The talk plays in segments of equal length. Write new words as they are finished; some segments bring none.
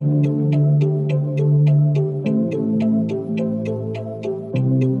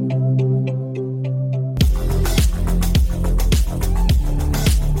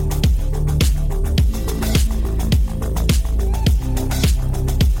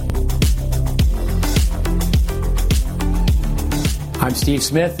I'm Steve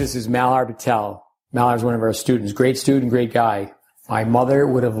Smith. This is Malhar Patel. Malhar is one of our students. Great student, great guy. My mother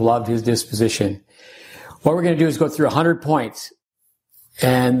would have loved his disposition. What we're going to do is go through 100 points.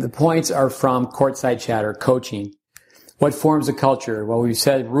 And the points are from courtside chatter, coaching. What forms a culture? Well, we've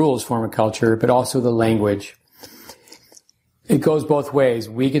said rules form a culture, but also the language. It goes both ways.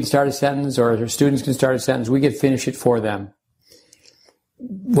 We can start a sentence, or our students can start a sentence. We can finish it for them.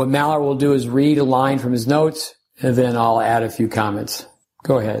 What Malhar will do is read a line from his notes, and then I'll add a few comments.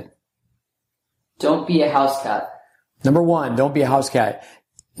 Go ahead. Don't be a house cat. Number one, don't be a house cat.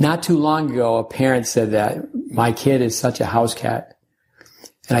 Not too long ago, a parent said that. My kid is such a house cat.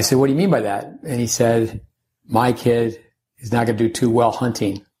 And I said, what do you mean by that? And he said, my kid is not going to do too well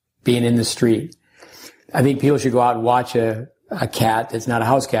hunting, being in the street. I think people should go out and watch a cat that's not a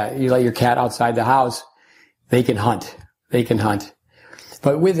house cat. You let your cat outside the house, they can hunt. They can hunt.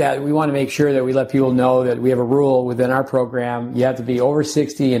 But with that, we want to make sure that we let people know that we have a rule within our program. You have to be over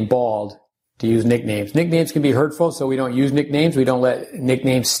 60 and bald to use nicknames. Nicknames can be hurtful, so we don't use nicknames. We don't let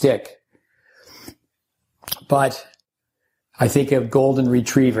nicknames stick. But I think of golden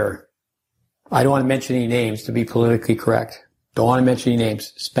retriever. I don't want to mention any names to be politically correct. Don't want to mention any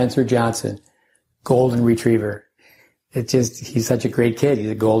names. Spencer Johnson, golden retriever. He's such a great kid.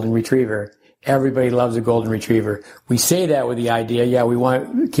 He's a golden retriever. Everybody loves a golden retriever. We say that with the idea, yeah, we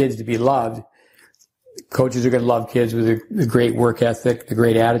want kids to be loved. Coaches are going to love kids with a great work ethic, a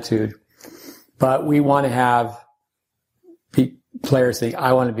great attitude. But we want to have players think,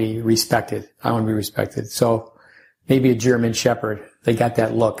 I want to be respected. I want to be respected. So maybe a German Shepherd. They got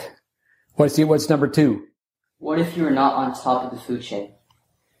that look. What's number two? What if you were not on top of the food chain?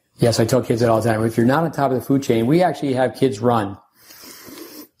 Yes, I tell kids that all the time. If you're not on top of the food chain, we actually have kids run.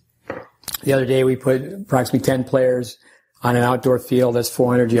 The other day, we put approximately 10 players on an outdoor field that's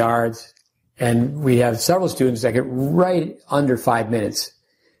 400 yards, and we have several students that get right under 5 minutes.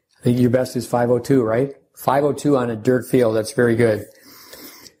 I think your best is 5:02, right? 5:02 on a dirt field. That's very good.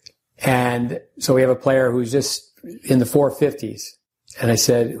 And so we have a player who's just in the 450s. And I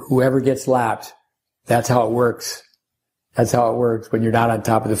said, whoever gets lapped, that's how it works. That's how it works when you're not on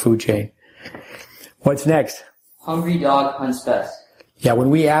top of the food chain. What's next? Hungry dog hunts best. Yeah,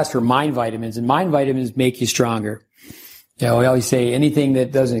 when we ask for mind vitamins, and mind vitamins make you stronger. You know, we always say anything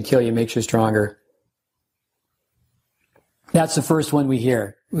that doesn't kill you makes you stronger. That's the first one we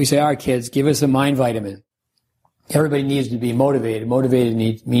hear. We say, all right, kids, give us a mind vitamin. Everybody needs to be motivated.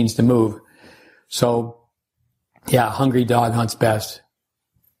 Motivated means to move. So, yeah, hungry dog hunts best.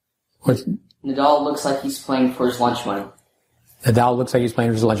 Nadal looks like he's playing for his lunch money. Nadal looks like he's playing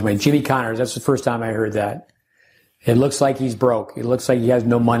for his lunch money. Jimmy Connors, that's the first time I heard that. It looks like he's broke. It looks like he has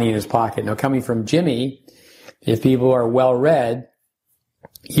no money in his pocket. Now, coming from Jimmy, if people are well-read,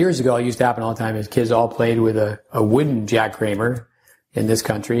 years ago, it used to happen all the time. His kids all played with a wooden Jack Kramer in this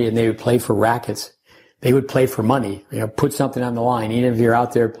country, and they would play for rackets. They would play for money. You know, put something on the line, even if you're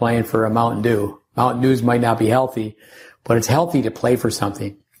out there playing for a Mountain Dew. Mountain Dews might not be healthy, but it's healthy to play for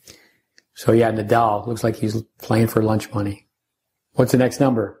something. So, yeah, Nadal looks like he's playing for lunch money. What's the next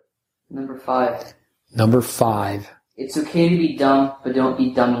number? Number 5. Number 5. It's okay to be dumb, but don't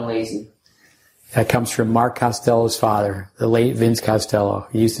be dumb and lazy. That comes from Mark Costello's father, the late Vince Costello.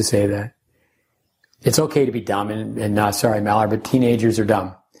 He used to say that. It's okay to be dumb, and not sorry, Malhar, but teenagers are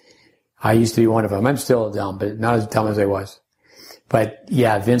dumb. I used to be one of them. I'm still dumb, but not as dumb as I was. But,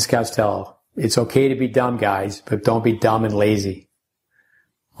 yeah, Vince Costello. It's okay to be dumb, guys, but don't be dumb and lazy.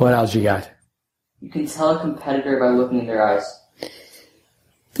 What else you got? You can tell a competitor by looking in their eyes.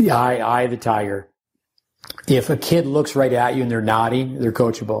 The eye of the tiger. If a kid looks right at you and they're nodding, they're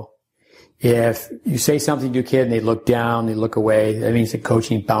coachable. If you say something to a kid and they look down, they look away, that means the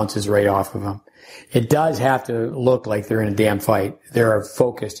coaching bounces right off of them. It does have to look like they're in a damn fight. They're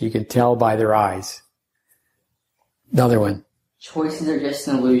focused. You can tell by their eyes. Another one. Choices are just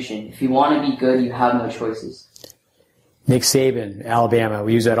an illusion. If you want to be good, you have no choices. Nick Saban, Alabama.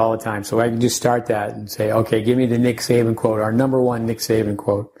 We use that all the time. So I can just start that and say, okay, give me the Nick Saban quote, our number one Nick Saban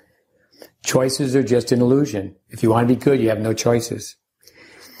quote. Choices are just an illusion. If you want to be good, you have no choices.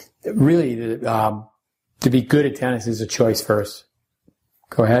 Really, to be good at tennis is a choice first.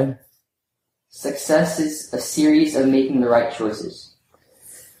 Go ahead. Success is a series of making the right choices.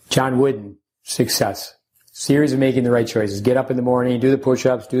 John Wooden, success. Series of making the right choices. Get up in the morning, do the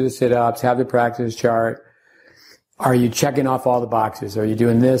push-ups, do the sit-ups, have the practice chart. Are you checking off all the boxes? Are you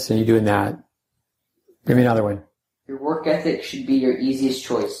doing this and you doing that? Give me another one. Your work ethic should be your easiest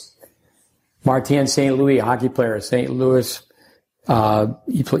choice. Martin St. Louis, a hockey player, St. Louis.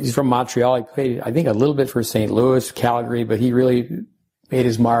 He's from Montreal. He played, I think, a little bit for St. Louis, Calgary, but he really made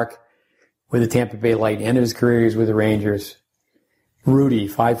his mark with the Tampa Bay Lightning. End of his career, he was with the Rangers. Rudy,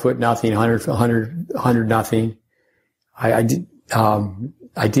 5 foot nothing, 100 nothing. I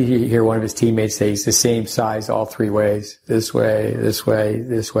did hear one of his teammates say he's the same size all three ways. This way, this way,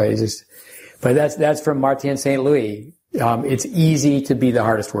 this way. But that's from Martin St. Louis. It's easy to be the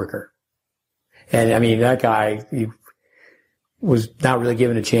hardest worker. And I mean, that guy, he was not really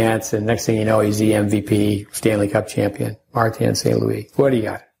given a chance. And next thing you know, he's the MVP, Stanley Cup champion, Martin St. Louis. What do you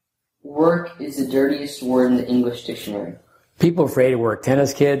got? Work is the dirtiest word in the English dictionary. People are afraid of work.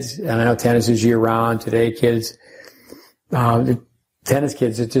 Tennis kids, and I know tennis is year round. Today, kids, the tennis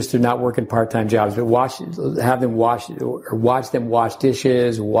kids are not working part-time jobs, but watch them wash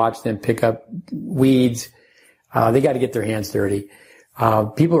dishes, watch them pick up weeds. They got to get their hands dirty.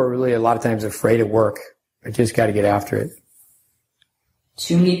 People are really a lot of times afraid of work. They just got to get after it.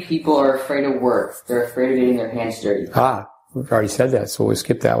 Too many people are afraid of work. They're afraid of getting their hands dirty. We've already said that, so we'll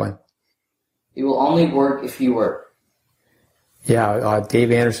skip that one. It will only work if you work. Yeah,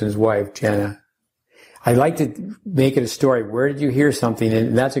 Dave Anderson's wife, Jenna. I like to make it a story. Where did you hear something?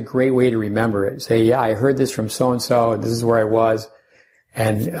 And that's a great way to remember it. Say, yeah, I heard this from so-and-so, and this is where I was,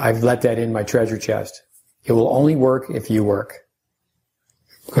 and I've let that in my treasure chest. It will only work if you work.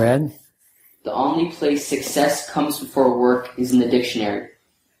 Go ahead. The only place success comes before work is in the dictionary.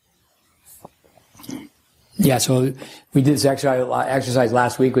 Yeah, so we did this exercise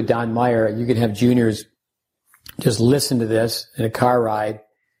last week with Don Meyer. You can have juniors just listen to this in a car ride,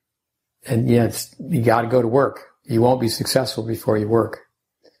 and you got to go to work. You won't be successful before you work.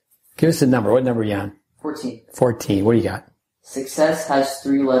 Give us a number. What number are you on? 14. 14. What do you got? Success has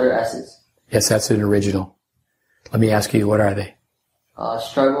 3-letter S's. Yes, that's an original. Let me ask you, what are they?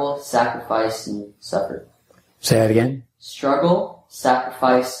 Struggle, sacrifice, and suffer. Say that again. Struggle,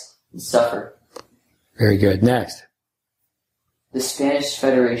 sacrifice, and suffer. Very good. Next. The Spanish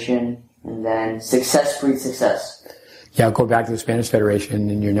Federation, and then success breeds success. Yeah, I'll go back to the Spanish Federation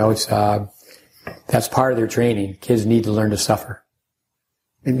in your notes. That's part of their training. Kids need to learn to suffer.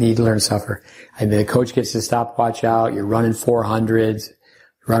 They need to learn to suffer. And the coach gets the stopwatch out. You're running 400s.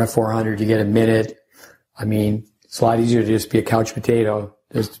 You run a 400, you get a minute. I mean, it's a lot easier to just be a couch potato,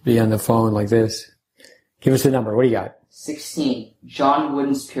 just be on the phone like this. Give us the number. What do you got? 16. John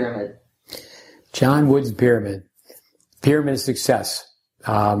Wooden's Pyramid. John Wooden's Pyramid. Pyramid of success.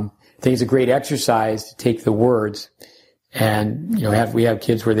 I think it's a great exercise to take the words and, we have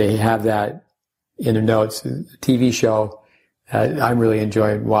kids where they have that in their notes. The TV show I'm really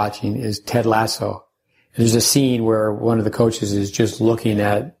enjoying watching is Ted Lasso. And there's a scene where one of the coaches is just looking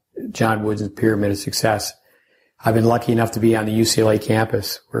at John Wooden's Pyramid of Success. I've been lucky enough to be on the UCLA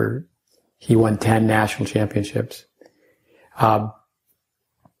campus where he won 10 national championships. You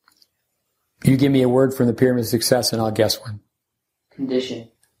give me a word from the Pyramid of Success and I'll guess one. Condition.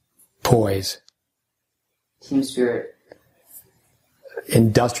 Poise. Team spirit.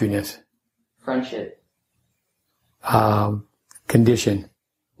 Industriousness. Friendship. Condition.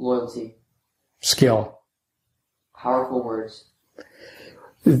 Loyalty. Skill. Powerful words.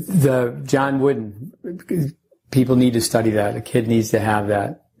 The John Wooden, people need to study that. A kid needs to have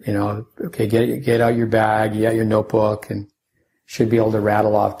that. Okay, get out your bag, you got your notebook, and should be able to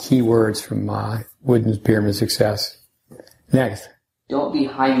rattle off keywords from Wooden's Pyramid of Success. Next. Don't be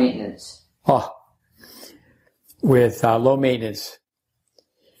high maintenance. With low maintenance.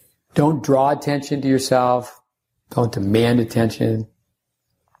 Don't draw attention to yourself. Don't demand attention.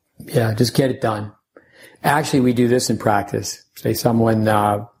 Yeah, just get it done. Actually, we do this in practice. Say someone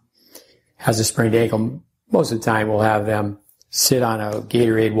has a sprained ankle. Most of the time, we'll have them sit on a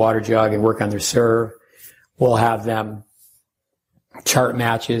Gatorade water jug and work on their serve. We'll have them chart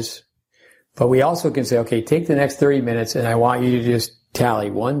matches. But we also can say, okay, take the next 30 minutes and I want you to just tally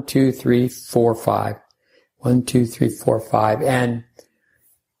 1, 2, 3, 4, 5. 1, 2, 3, 4, 5. And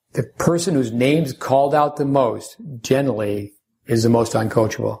the person whose name's called out the most generally is the most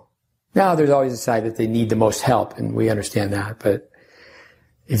uncoachable. Now, there's always a side that they need the most help, and we understand that. But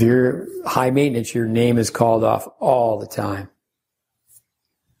if you're high maintenance, your name is called off all the time.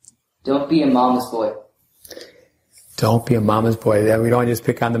 Don't be a mama's boy. Don't be a mama's boy. We don't just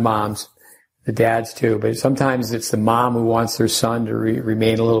pick on the moms, the dads too. But sometimes it's the mom who wants their son to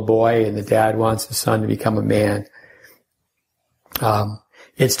remain a little boy, and the dad wants the son to become a man.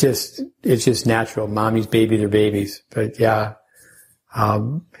 It's just natural. Mommies baby their babies. But yeah.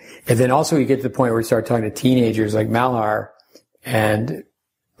 And then also you get to the point where we start talking to teenagers like Malhar, and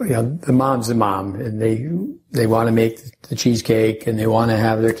the mom's the mom, and they want to make the cheesecake, and they want to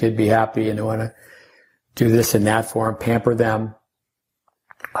have their kid be happy, and they want to do this and that for them, pamper them.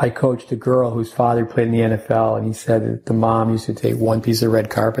 I coached a girl whose father played in the NFL, and he said that the mom used to take one piece of red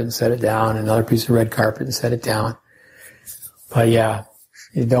carpet and set it down, another piece of red carpet and set it down. But yeah,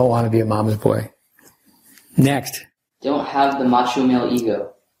 you don't want to be a mama's boy. Next. Don't have the macho male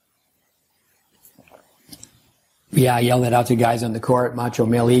ego. Yeah, I yell that out to guys on the court, macho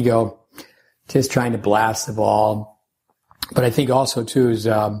male ego, just trying to blast the ball. But I think also, too, is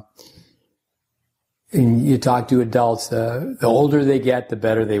you talk to adults, the older they get, the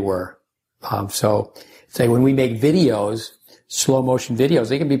better they were. So say when we make videos, slow motion videos,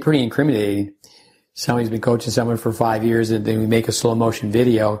 they can be pretty incriminating. Somebody's been coaching someone for 5 years and then we make a slow motion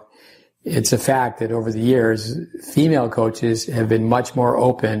video. It's a fact that over the years, female coaches have been much more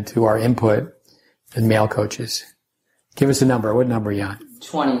open to our input than male coaches. Give us a number. What number are you on?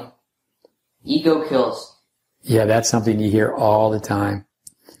 20. Ego kills. Yeah, that's something you hear all the time.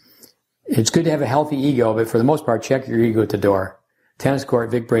 It's good to have a healthy ego, but for the most part, check your ego at the door. Tennis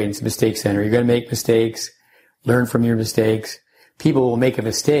court, Vic Braden's mistake center. You're going to make mistakes. Learn from your mistakes. People will make a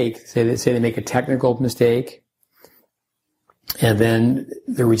mistake, say they make a technical mistake, and then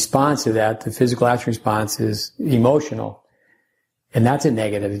the response to that, the physical action response, is emotional, and that's a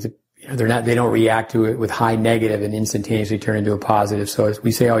negative. They don't react to it with high negative and instantaneously turn into a positive. So as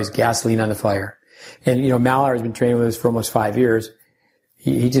we say always, gasoline on the fire. And Malhar has been training with us for almost 5 years.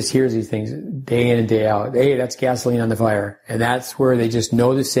 He just hears these things day in and day out. Hey, that's gasoline on the fire, and that's where they just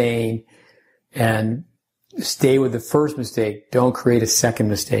know the saying and stay with the first mistake. Don't create a second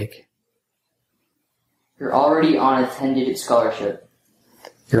mistake. You're already on a 10-digit scholarship.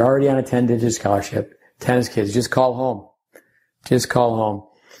 You're already on a 10-digit scholarship. Tennis kids, just call home. Just call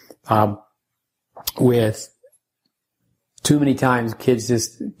home. With too many times, kids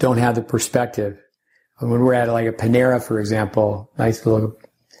just don't have the perspective. When we're at like a Panera, for example, nice little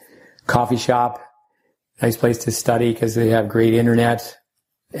coffee shop, nice place to study because they have great internet.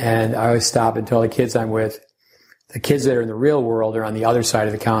 And I always stop and tell the kids I'm with, the kids that are in the real world are on the other side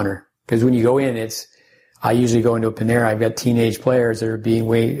of the counter. Because when you go in, I usually go into a Panera, I've got teenage players that are being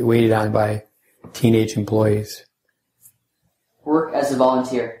waited on by teenage employees. Work as a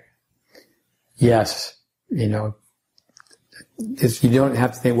volunteer. Yes. You don't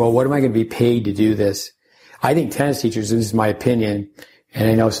have to think, well, what am I going to be paid to do this? I think tennis teachers, this is my opinion, and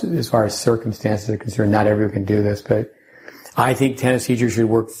I know as far as circumstances are concerned, not everyone can do this, but I think tennis teachers should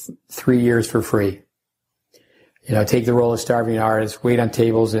work 3 years for free. Take the role of starving artist, wait on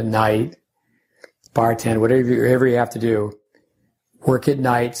tables at night, bartend, whatever you have to do. Work at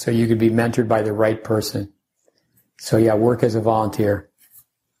night so you can be mentored by the right person. So yeah, work as a volunteer.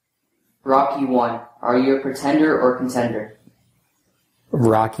 Rocky 1. Are you a pretender or contender?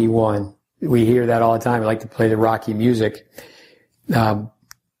 Rocky 1. We hear that all the time. I like to play the Rocky music.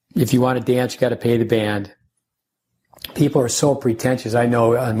 If you want to dance, you got to pay the band. People are so pretentious. I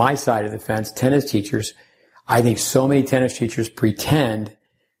know on my side of the fence, tennis teachers, I think so many tennis teachers pretend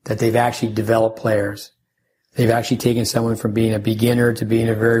that they've actually developed players. They've actually taken someone from being a beginner to being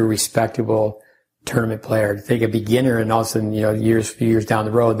a very respectable tournament player. To take a beginner and all of a sudden, few years down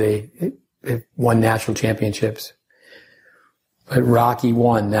the road, they won national championships. But Rocky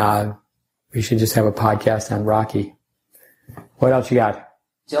 1, we should just have a podcast on Rocky. What else you got?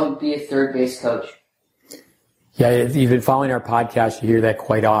 Don't be a third base coach. Yeah, if you've been following our podcast, you hear that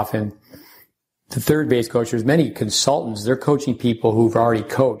quite often. The third base coach, there's many consultants, they're coaching people who've already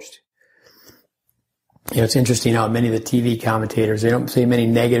coached. It's interesting how many of the TV commentators, they don't say many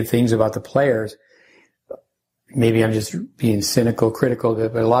negative things about the players. Maybe I'm just being cynical, critical,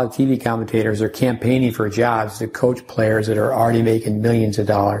 but a lot of TV commentators are campaigning for jobs to coach players that are already making millions of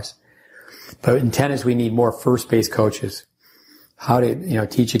dollars. But in tennis, we need more first base coaches. How to,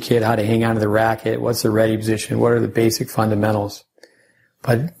 teach a kid how to hang onto the racket. What's the ready position? What are the basic fundamentals?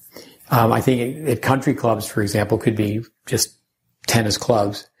 But I think at country clubs, for example, could be just tennis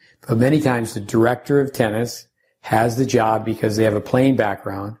clubs. But many times the director of tennis has the job because they have a playing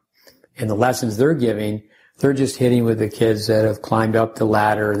background, and the lessons they're giving, they're just hitting with the kids that have climbed up the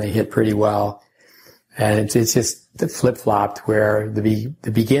ladder and they hit pretty well. And it's just the flip-flopped where the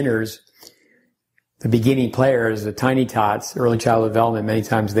beginners, the beginning players, the tiny tots, early childhood development, many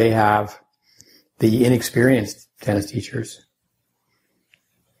times they have the inexperienced tennis teachers.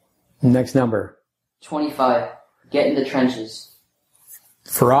 Next number. 25. Get in the trenches.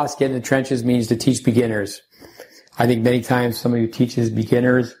 For us, get in the trenches means to teach beginners. I think many times somebody who teaches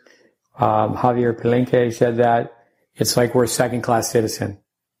beginners, Javier Palenque said that, it's like we're a second-class citizen.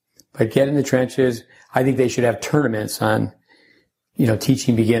 But get in the trenches, I think they should have tournaments on,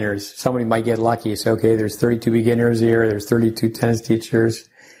 teaching beginners. Somebody might get lucky. Say, okay, there's 32 beginners here, there's 32 tennis teachers.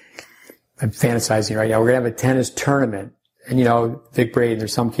 I'm fantasizing right now. We're going to have a tennis tournament. And, Vic Braden,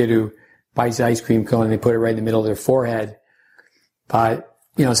 there's some kid who bites the ice cream cone and they put it right in the middle of their forehead. But,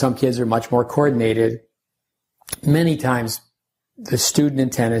 some kids are much more coordinated. Many times the student in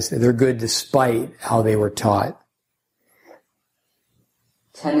tennis, they're good despite how they were taught.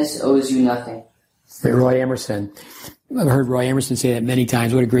 Tennis owes you nothing. Roy Emerson. I've heard Roy Emerson say that many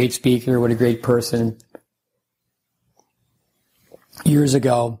times. What a great speaker, what a great person. Years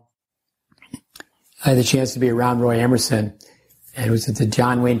ago, I had the chance to be around Roy Emerson, and it was at the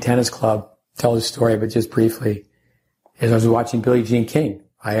John Wayne Tennis Club. Tell the story, but just briefly. As I was watching Billie Jean King,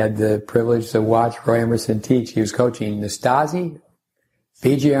 I had the privilege to watch Roy Emerson teach. He was coaching Nastasi,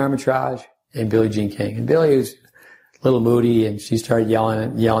 BJ Armitage, and Billie Jean King. And Billie was a little moody, and she started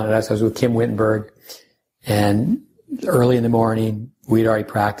yelling at us. I was with Kim Wittenberg, and early in the morning, we'd already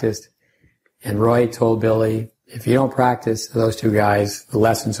practiced. And Roy told Billie, if you don't practice those two guys, the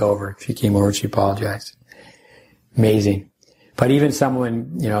lesson's over. She came over and she apologized. Amazing. But even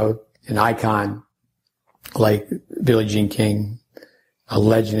someone, an icon like Billie Jean King, a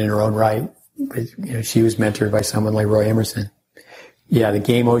legend in her own right, but, she was mentored by someone like Roy Emerson. Yeah, the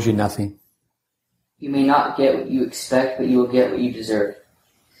game owes you nothing. You may not get what you expect, but you will get what you deserve.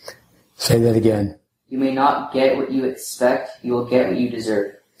 Say that again. You may not get what you expect, you will get what you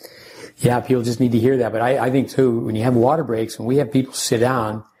deserve. Yeah, people just need to hear that. But I think, too, when you have water breaks, when we have people sit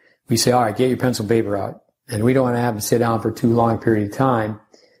down, we say, all right, get your pencil and paper out. And we don't want to have them sit down for too long a period of time.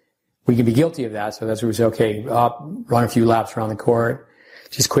 We can be guilty of that. So that's where we say, okay, up, run a few laps around the court.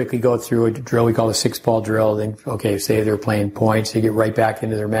 Just quickly go through a drill we call a 6-ball drill. Then, okay, say they're playing points, they get right back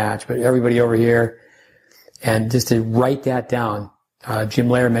into their match. But everybody over here, and just to write that down. Jim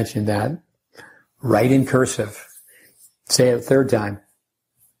Lair mentioned that. Write in cursive. Say it a third time.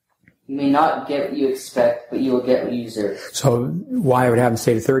 You may not get what you expect, but you will get what you deserve. So why I would have him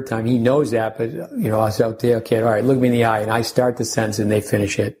say it a third time, he knows that, but, I say, okay, all right, look me in the eye, and I start the sentence and they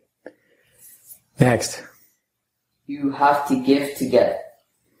finish it. Next. You have to give to get.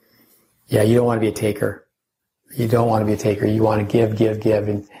 Yeah, you don't want to be a taker. You don't want to be a taker. You want to give.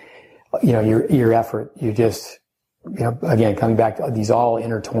 And, your effort, you just, again, coming back to these all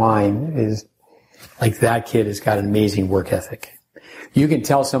intertwine is like that kid has got an amazing work ethic. You can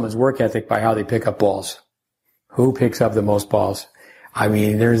tell someone's work ethic by how they pick up balls. Who picks up the most balls? I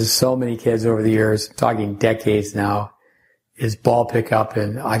mean, there's so many kids over the years, talking decades now, is ball pickup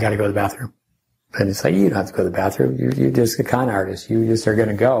and I got to go to the bathroom. And it's like, you don't have to go to the bathroom. You're just a con artist. You just are going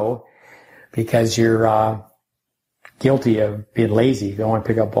to go because you're guilty of being lazy. You don't want to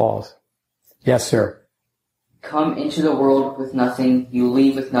pick up balls. Yes, sir. Come into the world with nothing. You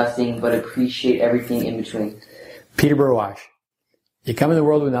leave with nothing, but appreciate everything in between. Peter Burwash. You come in the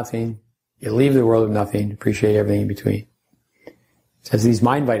world with nothing. You leave the world with nothing. Appreciate everything in between. It says these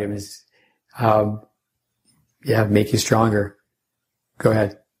mind vitamins, make you stronger. Go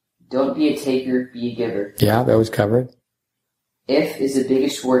ahead. Don't be a taker, be a giver. Yeah, that was covered. If is the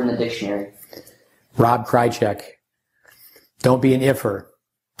biggest word in the dictionary. Rob Krychek. Don't be an iffer.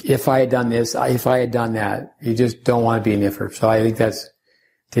 If I had done this, if I had done that, you just don't want to be an iffer. So I think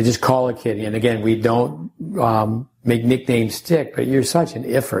they just call a kid. And again, we don't make nicknames stick, but you're such an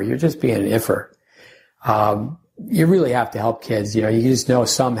iffer. You're just being an iffer. You really have to help kids. You just know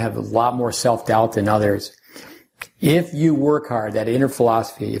some have a lot more self-doubt than others. If you work hard, that inner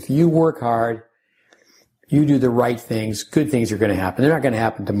philosophy, if you work hard, you do the right things, good things are going to happen. They're not going to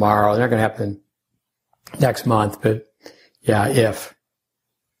happen tomorrow. They're not going to happen next month, but yeah, if.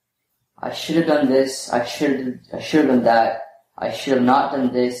 I should have done this. I should have done that. I should have not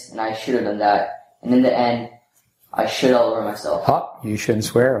done this, and I should have done that. And in the end, I shit all over myself. Oh, you shouldn't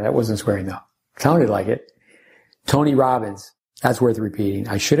swear. That wasn't swearing, though. Sounded like it. Tony Robbins. That's worth repeating.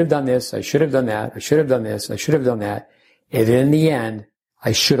 I should have done this. I should have done that. I should have done this. I should have done that. And in the end,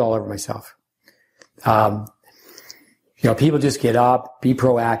 I shit all over myself. People just get up, be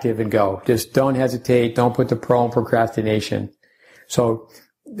proactive, and go. Just don't hesitate. Don't put the pro in procrastination. So,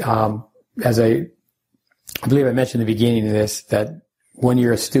 as I believe I mentioned in the beginning of this, that when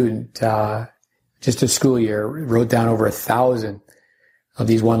you're a student, just a school year, wrote down over 1,000 of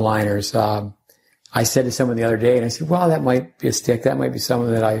these one-liners. I said to someone the other day, and I said, well, that might be a stick. That might be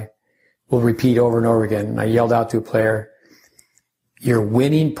something that I will repeat over and over again. And I yelled out to a player, you're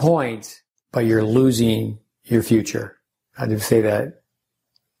winning points, but you're losing your future. I did say that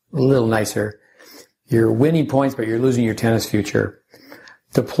a little nicer. You're winning points, but you're losing your tennis future.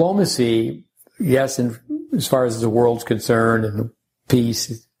 Diplomacy, yes, and as far as the world's concerned and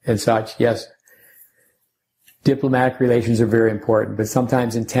peace and such, yes. Diplomatic relations are very important, but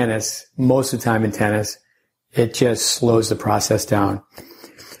sometimes in tennis, most of the time in tennis, it just slows the process down.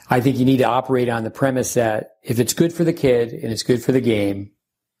 I think you need to operate on the premise that if it's good for the kid and it's good for the game,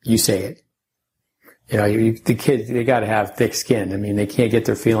 you say it. The kids, they got to have thick skin. I mean, they can't get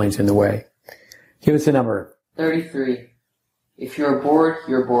their feelings in the way. Give us a number. 33. If you're bored,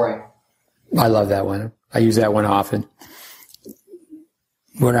 you're boring. I love that one. I use that one often.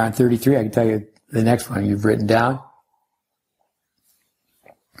 We're on 33. I can tell you the next one you've written down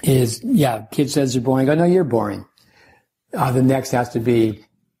is, kid says they're boring. I go, no, you're boring. The next has to be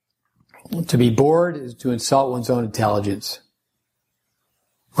bored is to insult one's own intelligence.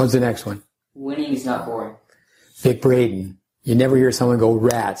 What's the next one? Winning is not boring. Vic Braden. You never hear someone go,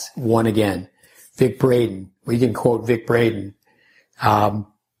 rats, won again. Vic Braden. We can quote Vic Braden.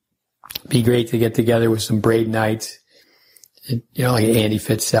 Be great to get together with some Bradenites. Like Andy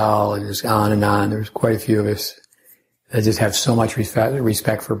Fitzell, and just on and on. There's quite a few of us that just have so much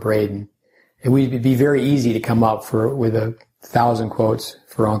respect for Braden. It would be very easy to come up with 1,000 quotes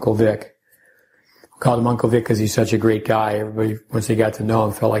for Uncle Vic. We called him Uncle Vic because he's such a great guy. Everybody, once they got to know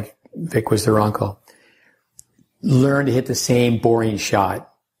him, felt like Vic was their uncle. Learn to hit the same boring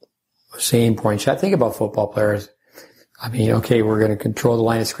shot. Think about football players. Okay, we're going to control the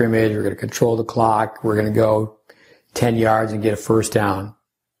line of scrimmage. We're going to control the clock. We're going to go 10 yards and get a first down.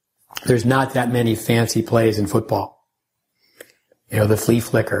 There's not that many fancy plays in football. The flea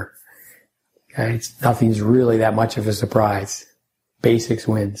flicker. Okay, nothing's really that much of a surprise. Basics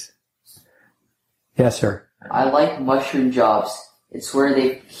wins. Yes, sir. I like mushroom jobs. It's where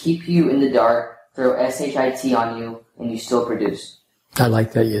they keep you in the dark, throw SHIT on you, and you still produce. I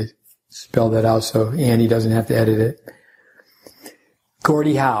like that you spelled that out so Andy doesn't have to edit it.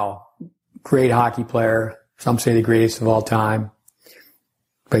 Gordie Howe, great hockey player. Some say the greatest of all time.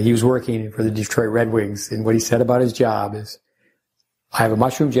 But he was working for the Detroit Red Wings, and what he said about his job is, I have a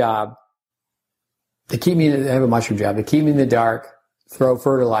mushroom job. They keep me in the dark, throw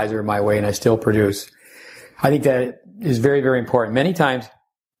fertilizer my way, and I still produce. I think that is very, very important. Many times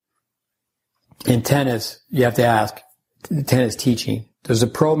in tennis, you have to ask, tennis teaching, does the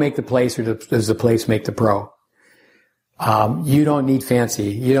pro make the place, or does the place make the pro? You don't need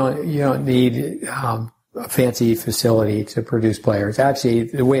fancy. You don't need a fancy facility to produce players. Actually,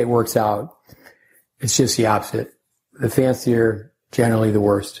 the way it works out, it's just the opposite. The fancier, generally the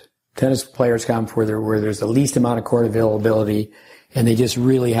worst. Tennis players come where there's the least amount of court availability, and they just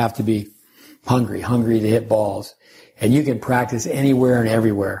really have to be hungry to hit balls. And you can practice anywhere and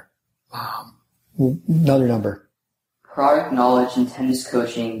everywhere. Another number. Product knowledge in tennis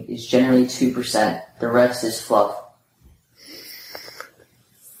coaching is generally 2%. The rest is fluff.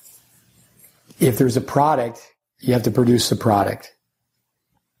 If there's a product, you have to produce the product.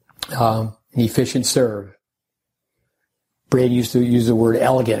 An efficient serve. Braden used to use the word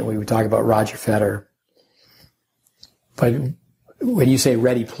elegant when we would talk about Roger Federer. But when you say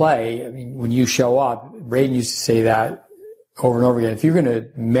ready play, when you show up, Braden used to say that over and over again. If you're going to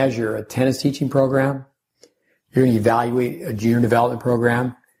measure a tennis teaching program, you're going to evaluate a junior development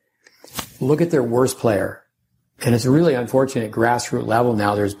program, look at their worst player. And it's really unfortunate grassroots level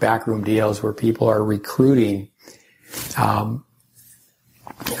now. There's backroom deals where people are recruiting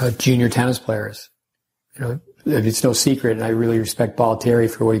junior tennis players. It's no secret, and I really respect Baltieri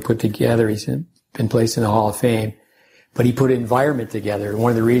for what he put together. He's been placed in the Hall of Fame. But he put an environment together.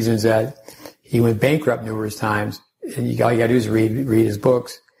 One of the reasons that he went bankrupt numerous times, and all you got to do is read his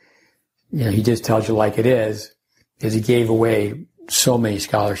books. He just tells you like it is he gave away so many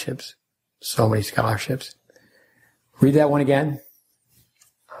scholarships. Read that one again.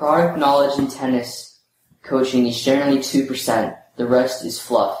 Product knowledge in tennis coaching is generally 2%. The rest is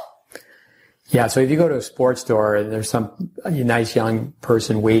fluff. Yeah, so if you go to a sports store and there's some nice young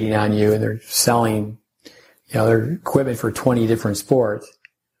person waiting on you and they're selling, their equipment for 20 different sports,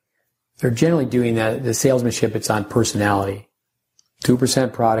 they're generally doing that. The salesmanship, it's on personality.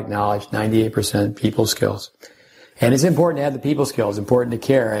 2% product knowledge, 98% people skills. And it's important to have the people skills, important to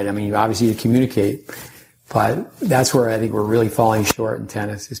care, and obviously to communicate. But that's where I think we're really falling short in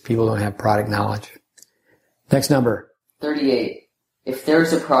tennis, is people don't have product knowledge. Next number. 38. If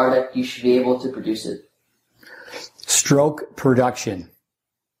there's a product, you should be able to produce it. Stroke production.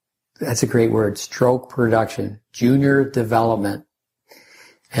 That's a great word. Stroke production. Junior development.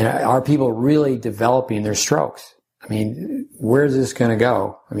 And are people really developing their strokes? Where's this going to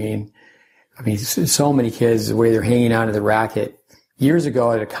go? So many kids, the way they're hanging onto the racket. Years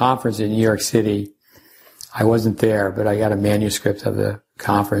ago at a conference in New York City, I wasn't there, but I got a manuscript of the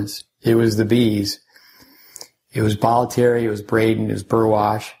conference. It was the Bees. It was Baltieri, it was Braden, it was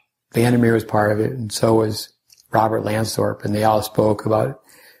Burwash. Vandermeer was part of it, and so was Robert Lansdorp, and they all spoke about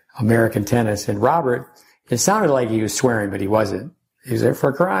American tennis. And Robert, it sounded like he was swearing, but he wasn't. He was there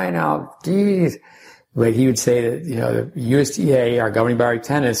for crying out, geez. But he would say that, the USTA, our governing body of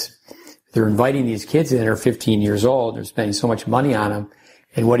tennis, they're inviting these kids in that are 15 years old. They're spending so much money on them.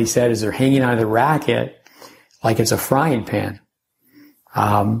 And what he said is they're hanging on the racket like it's a frying pan.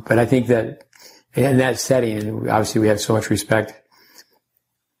 But I think that in that setting, and obviously we have so much respect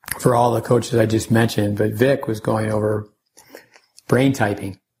for all the coaches I just mentioned, but Vic was going over brain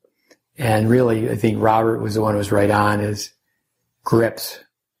typing. And really, I think Robert was the one who was right on, is grips.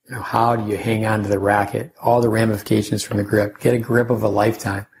 How do you hang on to the racket? All the ramifications from the grip. Get a grip of a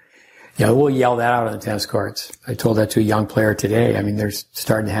lifetime. We'll yell that out on the tennis courts. I told that to a young player today. I mean, they're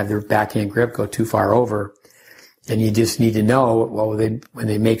starting to have their backhand grip go too far over. And you just need to know, well, when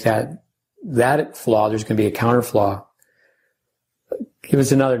they make that flaw, there's going to be a counter flaw. Give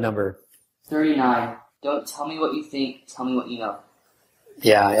us another number. 39. Don't tell me what you think. Tell me what you know.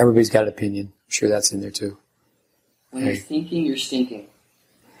 Yeah, everybody's got an opinion. I'm sure that's in there too. When you're thinking, you're stinking.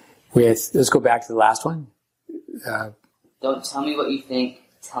 Let's go back to the last one. Don't tell me what you think.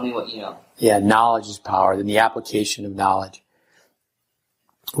 Tell me what you know. Yeah, knowledge is power. Then the application of knowledge.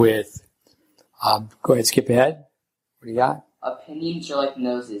 Go ahead, skip ahead. What do you got? Opinions are like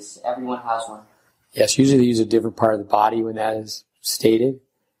noses. Everyone has one. Yes, usually they use a different part of the body when that is stated.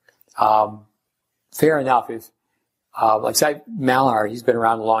 Fair enough. If, like say Malhar, he's been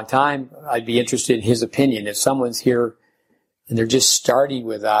around a long time. I'd be interested in his opinion. If someone's here and they're just starting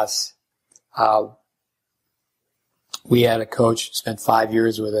with us, we had a coach who spent 5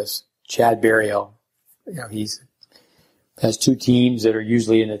 years with us, Chad Barrio. He's has 2 teams that are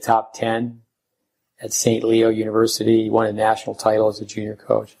usually in the top 10 at St. Leo University. He won a national title as a junior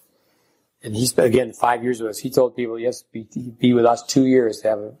coach. And he's, again, 5 years with us. He told people, yes, be with us 2 years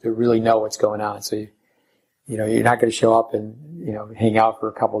to really know what's going on. So, you're not going to show up and, hang out for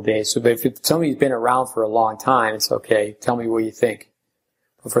a couple of days. So, but if somebody's been around for a long time, it's okay. Tell me what you think.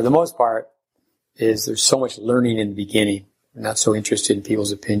 But for the most part, there's so much learning in the beginning. I'm not so interested in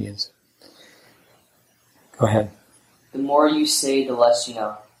people's opinions. Go ahead. The more you say, the less you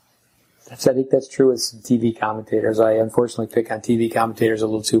know. I think that's true with some TV commentators. I unfortunately pick on TV commentators a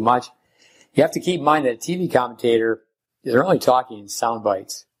little too much. You have to keep in mind that a TV commentator, they're only talking in sound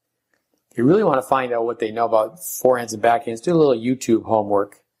bites. If you really want to find out what they know about forehands and backhands, do a little YouTube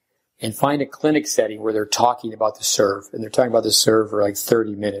homework and find a clinic setting where they're talking about the serve. And they're talking about the serve for like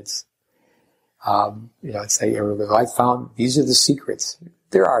 30 minutes. It's like I found these are the secrets.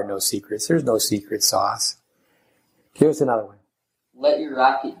 There are no secrets. There's no secret sauce. Give us another one. Let your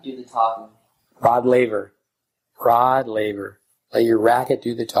racket do the talking. Rod Laver. Let your racket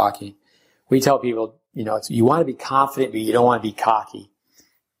do the talking. We tell people, you want to be confident, but you don't want to be cocky.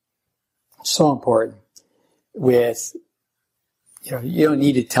 It's so important. You don't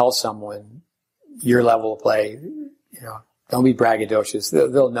need to tell someone your level of play. Don't be braggadocious.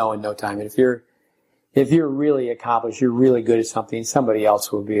 They'll know in no time. And if you're really accomplished, you're really good at something, somebody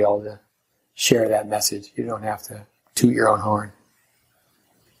else will be able to share that message. You don't have to toot your own horn.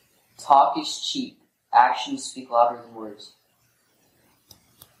 Talk is cheap. Actions speak louder than words.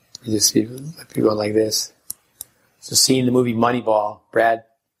 You just see people like this. So seeing the movie Moneyball, Brad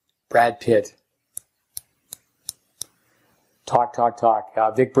Pitt. Talk.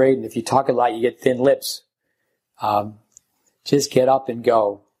 Vic Braden, if you talk a lot, you get thin lips. Just get up and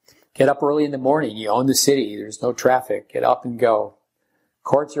go. Get up early in the morning. You own the city. There's no traffic. Get up and go.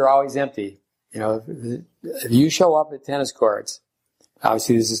 Courts are always empty. If you show up at tennis courts,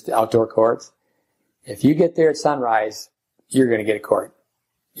 obviously this is outdoor courts. If you get there at sunrise, you're going to get a court.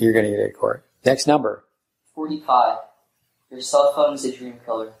 Next number. 45. Your cell phone is a dream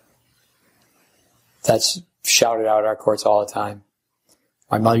killer. That's shouted out at our courts all the time.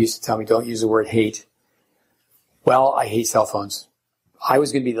 My mother used to tell me, don't use the word hate. Well, I hate cell phones. I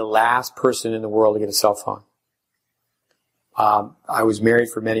was going to be the last person in the world to get a cell phone. I was married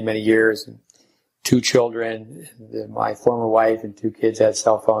for many, many years, and 2 children. My former wife and 2 kids had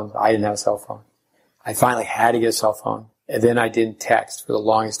cell phones. I didn't have a cell phone. I finally had to get a cell phone, and then I didn't text for the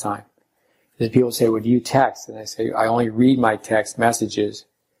longest time. And then people say, well, do you text? And I say, I only read my text messages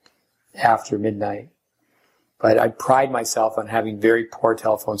after midnight. But I pride myself on having very poor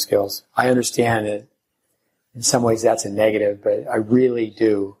telephone skills. I understand that in some ways that's a negative, but I really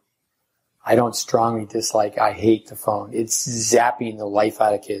do. I don't strongly dislike, I hate the phone. It's zapping the life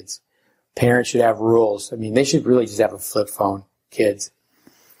out of kids. Parents should have rules. I mean, they should really just have a flip phone, kids.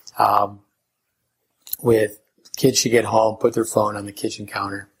 With kids should get home, put their phone on the kitchen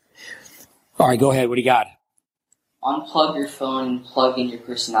counter. All right, go ahead. What do you got? Unplug your phone and plug in your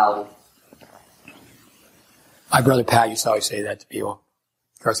personality. My brother Pat used to always say that to people.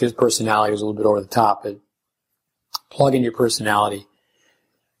 Of course, his personality was a little bit over the top, but plug in your personality.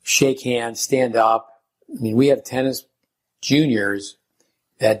 Shake hands, stand up. I mean, we have tennis juniors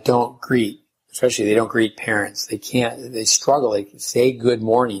that don't greet, especially they don't greet parents. They struggle. They say good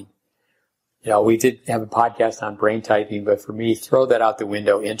morning. We did have a podcast on brain typing, but for me, throw that out the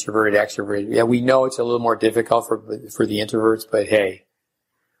window, introverted, extroverted. Yeah, we know it's a little more difficult for the introverts, but hey,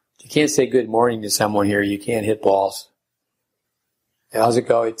 you can't say good morning to someone here. You can't hit balls. How's it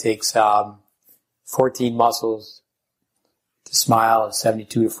go? It takes 14 muscles to smile and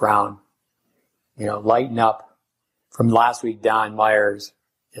 72 to frown. Lighten up. From last week, Don Myers,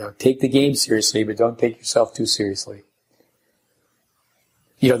 take the game seriously, but don't take yourself too seriously.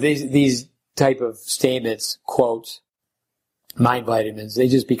 These type of statements, quotes, mind vitamins, they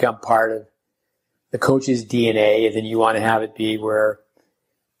just become part of the coach's DNA, and then you want to have it be where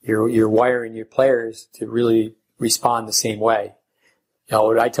you're wiring your players to really respond the same way.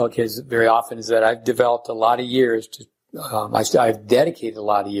 What I tell kids very often is that I've developed a lot of years I've dedicated a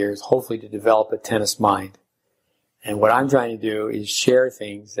lot of years, hopefully, to develop a tennis mind. And what I'm trying to do is share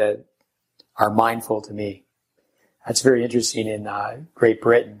things that are mindful to me. That's very interesting in Great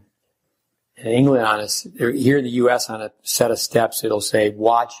Britain. In England, here in the U.S., on a set of steps, it'll say,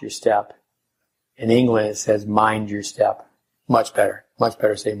 watch your step. In England, it says, mind your step. Much better. Much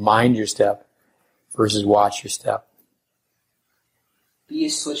better say, mind your step versus watch your step. Be a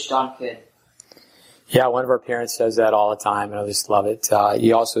switched-on kid. Yeah, one of our parents says that all the time, and I just love it.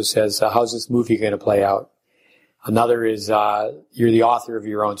 He also says, how's this movie going to play out? Another is, you're the author of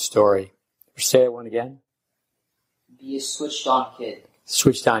your own story. Say it one again. Be a switched-on kid.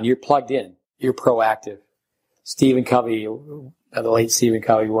 Switched on. You're plugged in. You're proactive. Stephen Covey, the late Stephen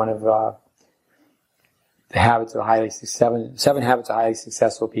Covey, one of the seven habits of highly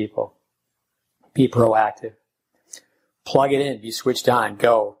successful people. Be proactive. Plug it in. Be switched on.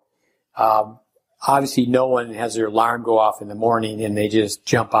 Go. Obviously, no one has their alarm go off in the morning and they just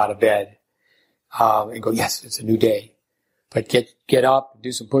jump out of bed and go, yes, it's a new day. But get up,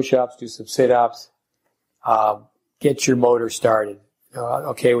 do some push-ups, do some sit-ups, get your motor started.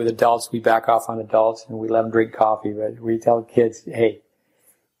 Okay, with adults, we back off on adults and we let them drink coffee. But we tell kids, hey,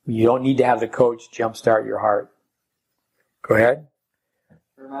 you don't need to have the coach jumpstart your heart. Go ahead.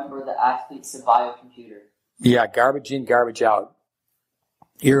 Remember, the athlete's a biocomputer. Yeah, garbage in, garbage out.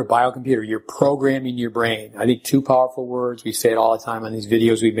 You're a biocomputer. You're programming your brain. I think two powerful words. We say it all the time on these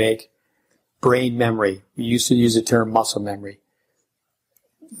videos we make. Brain memory. We used to use the term muscle memory.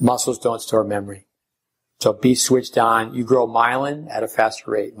 Muscles don't store memory. So be switched on. You grow myelin at a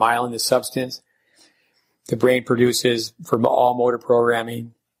faster rate. Myelin, the substance the brain produces for all motor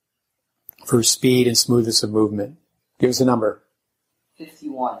programming, for speed and smoothness of movement. Give us a number.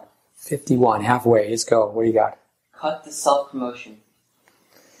 51. 51. Halfway. Let's go. What do you got? Cut the self-promotion.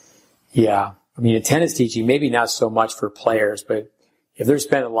 Yeah. I mean, in tennis teaching, maybe not so much for players, but if they're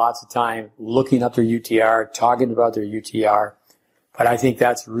spending lots of time looking up their UTR, talking about their UTR, but I think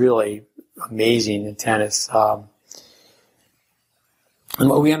that's really amazing in tennis. And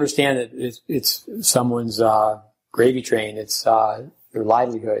we understand that it's someone's gravy train. It's their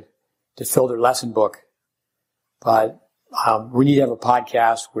livelihood to fill their lesson book. But we need to have a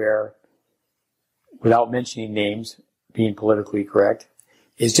podcast where, without mentioning names, being politically correct,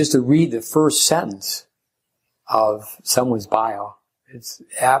 is just to read the first sentence of someone's bio. It's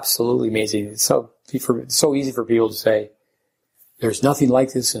absolutely amazing. It's so easy for people to say, there's nothing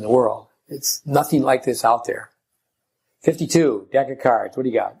like this in the world. It's nothing like this out there. 52, deck of cards. What do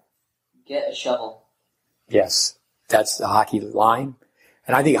you got? Get a shovel. Yes, that's the hockey line.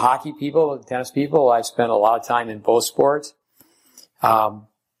 And I think hockey people, tennis people, I've spent a lot of time in both sports.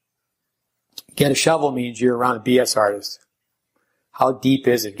 Get a shovel means you're around a BS artist. How deep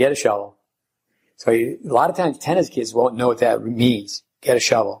is it? Get a shovel. So a lot of times tennis kids won't know what that means. Get a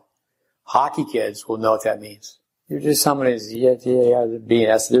shovel. Hockey kids will know what that means. You're just someone who's, they're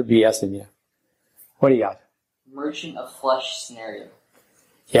BSing you. What do you got? Merchant of Flesh scenario.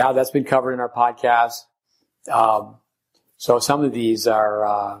 Yeah, that's been covered in our podcast. So some of these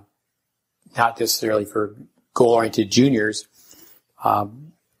are not necessarily for goal-oriented juniors,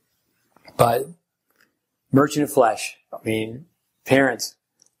 but Merchant of Flesh. I mean, parents,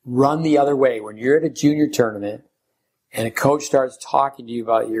 run the other way. When you're at a junior tournament and a coach starts talking to you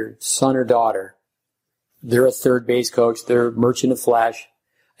about your son or daughter, they're a third base coach, they're Merchant of Flesh.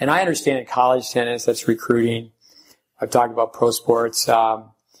 And I understand in college tennis, that's recruiting. I've talked about pro sports. My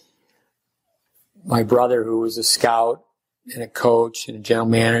brother, who was a scout and a coach and a general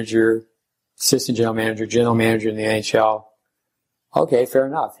manager, assistant general manager in the NHL. Okay, fair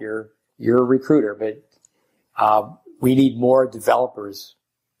enough. You're a recruiter, but we need more developers.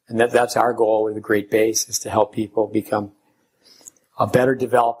 And that's our goal with the GreatBase, is to help people become a better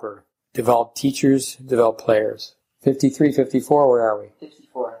developer, develop teachers, develop players. 53, 54, where are we?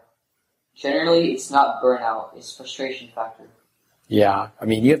 54. Generally, it's not burnout, it's frustration factor. Yeah. I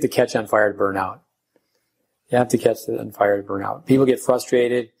mean, you have to catch on fire to burn out. You have to catch on fire to burn out. People get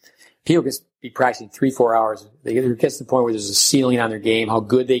frustrated. People can be practicing 3-4 hours. They get to the point where there's a ceiling on their game, how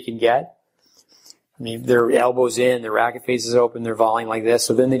good they can get. I mean, their elbows in, their racket faces open, they're volleying like this,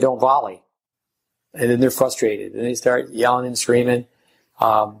 so then they don't volley. And then they're frustrated. And they start yelling and screaming.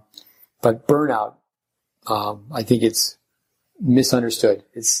 But burnout, I think it's misunderstood.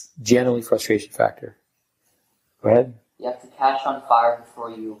 It's generally frustration factor. Go ahead. You have to catch on fire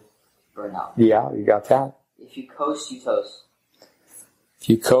before you burn out. Yeah, you got that. If you coast, you toast. If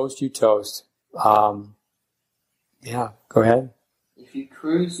you coast, you toast. Yeah, go ahead. If you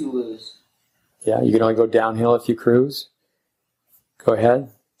cruise, you lose. Yeah, you can only go downhill if you cruise. Go ahead.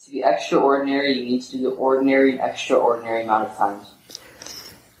 To be extraordinary, you need to do the ordinary and extraordinary amount of times.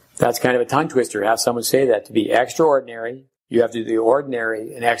 That's kind of a tongue twister. Have someone say that. To be extraordinary, you have to do the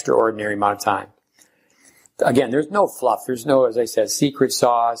ordinary and extraordinary amount of time. Again, there's no fluff. There's no, as I said, secret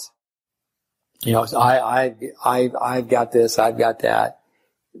sauce. You know, I've got this, I've got that.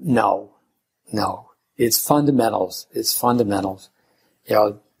 No. It's fundamentals. It's fundamentals. You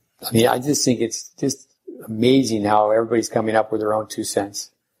know, I mean, I just think it's just amazing how everybody's coming up with their own 2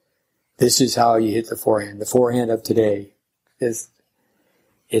 cents. This is how you hit the forehand. The forehand of today is,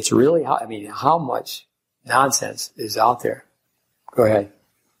 it's really, how much nonsense is out there? Go ahead.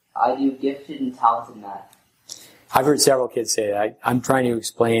 I do gifted and talented math. I've heard several kids say that. I'm trying to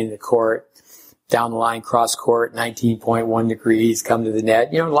explain the court, down the line, cross court, 19.1 degrees, come to the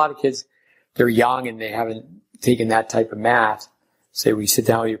net. You know, a lot of kids, they're young and they haven't taken that type of math. Say, we sit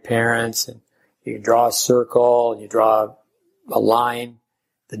down with your parents and you can draw a circle and you draw a line.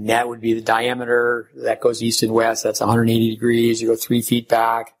 The net would be the diameter. That goes east and west. That's 180 degrees. You go 3 feet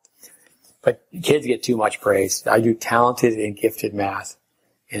back. But kids get too much praise. I do talented and gifted math.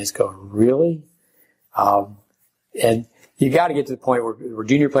 And it's going, really? And you got to get to the point where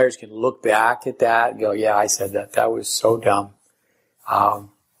junior players can look back at that and go, yeah, I said that. That was so dumb.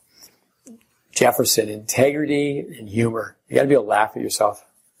 Jefferson, integrity and humor. You got to be able to laugh at yourself.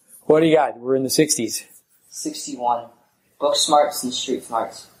 What do you got? We're in the 60s. 61. Book smarts and street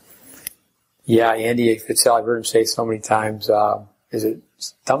smarts. Yeah, Andy Fitzel, I've heard him say so many times, is it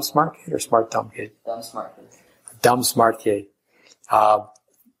dumb smart kid or smart dumb kid? Dumb smart kid. Dumb smart kid.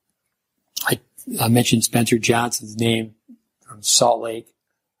 I mentioned Spencer Johnson's name from Salt Lake.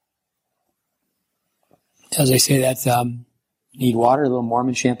 As I say, that's need water, a little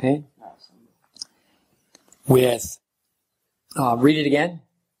Mormon champagne. With, read it again.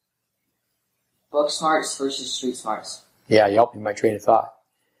 Book smarts versus street smarts. Yeah, you helped me with my train of thought.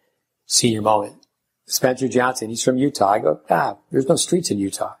 Senior moment. Spencer Johnson, he's from Utah. I go, there's no streets in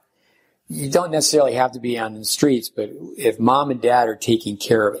Utah. You don't necessarily have to be on the streets, but if mom and dad are taking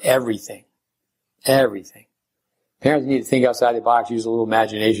care of everything, parents need to think outside the box, use a little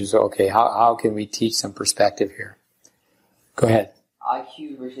imagination. So, okay, how can we teach some perspective here? Go ahead.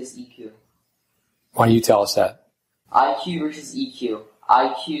 IQ versus EQ. Why don't you tell us that? IQ versus EQ.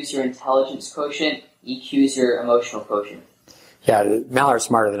 IQ is your intelligence quotient. EQ is your emotional quotient. Yeah, Malhar's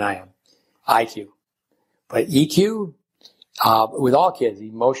smarter than I am. IQ. But EQ, with all kids,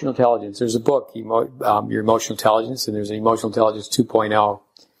 emotional intelligence. There's a book, Your Emotional Intelligence, and there's an Emotional Intelligence 2.0.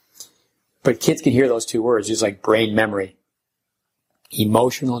 But kids can hear those two words, just like brain memory.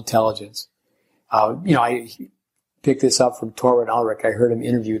 Emotional intelligence. I picked this up from Torwin Ulrich. I heard him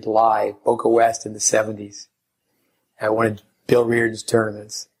interviewed live, Boca West in the 70s, at one of Bill Reardon's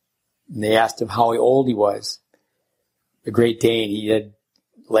tournaments. And they asked him how old he was. The Great Dane, he had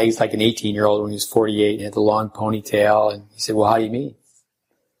legs like an 18-year-old when he was 48 and had the long ponytail. And he said, well, how do you mean?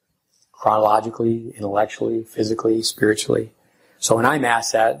 Chronologically, intellectually, physically, spiritually. So when I'm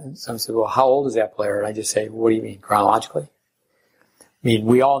asked that, someone said, well, how old is that player? And I just say, what do you mean, chronologically? I mean,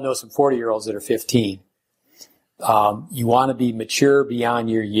 we all know some 40-year-olds that are 15. You want to be mature beyond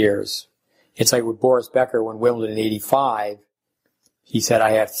your years. It's like with Boris Becker when Wimbledon in 85, he said,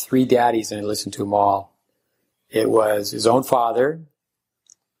 I have 3 daddies and I listened to them all. It was his own father,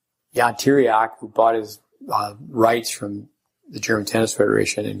 Jan Tiriac, who bought his rights from the German Tennis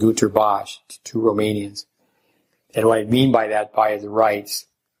Federation, and Günter Bosch, 2 Romanians. And what I mean by that, by the rights,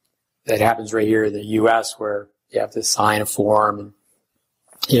 that happens right here in the U.S. where you have to sign a form. And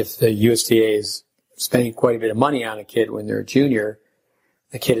if the USTA is spending quite a bit of money on a kid when they're a junior,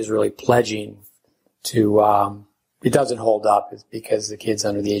 the kid is really pledging to, it doesn't hold up because the kid's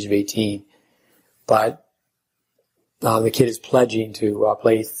under the age of 18. But the kid is pledging to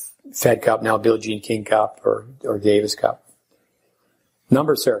play Fed Cup, now Billie Jean King Cup or Davis Cup.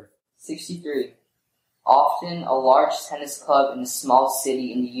 Number, sir? 63. Often, a large tennis club in a small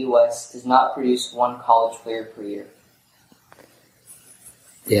city in the U.S. does not produce 1 college player per year.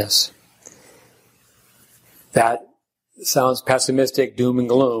 Yes. That sounds pessimistic, doom and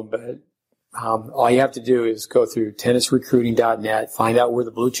gloom, but all you have to do is go through tennisrecruiting.net, find out where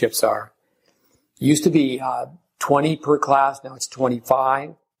the blue chips are. It used to be 20 per class, now it's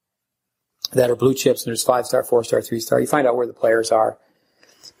 25 that are blue chips, and there's 5-star, 4-star, 3-star. You find out where the players are.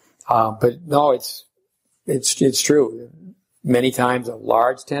 But no, it's true. Many times a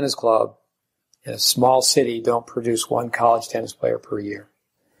large tennis club in a small city don't produce one college tennis player per year.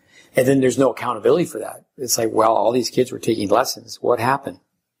 And then there's no accountability for that. It's like, well, all these kids were taking lessons. What happened?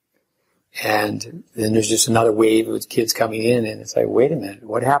 And then there's just another wave of kids coming in, and it's like, wait a minute,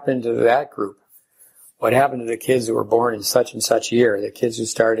 what happened to that group? What happened to the kids that were born in such and such year? The kids who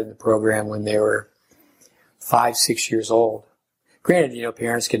started the program when they were 5, 6 years old. Granted,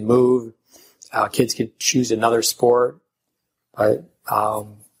 parents can move, kids can choose another sport, but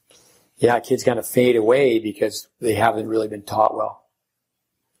kids kind of fade away because they haven't really been taught well.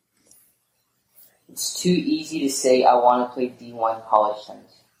 It's too easy to say, I want to play D1 college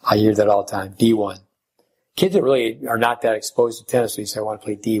tennis. I hear that all the time, D1. Kids that really are not that exposed to tennis, they say, I want to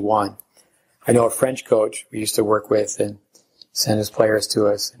play D1. I know a French coach we used to work with and send his players to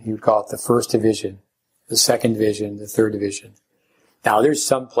us, and he would call it the first division, the second division, the third division. Now, there's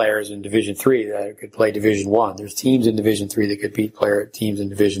some players in Division 3 that could play Division 1. There's teams in Division 3 that could beat teams in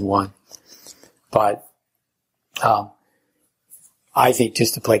Division 1. But I think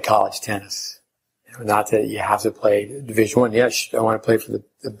just to play college tennis, not that you have to play Division 1. Yes, I want to play for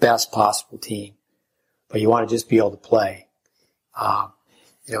the best possible team, but you want to just be able to play.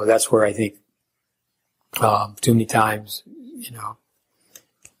 That's where I think too many times,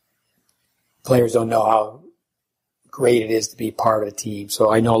 players don't know how great it is to be part of a team. So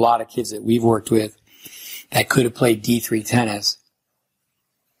I know a lot of kids that we've worked with that could have played D3 tennis.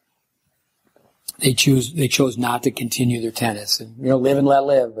 They chose not to continue their tennis and, live and let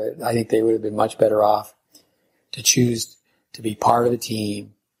live, but I think they would have been much better off to choose to be part of a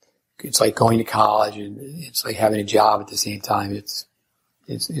team. It's like going to college and it's like having a job at the same time. It's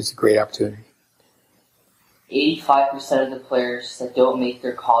a great opportunity. 85% of the players that don't make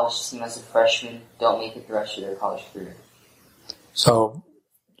their college team as a freshman don't make it the rest of their college career. So,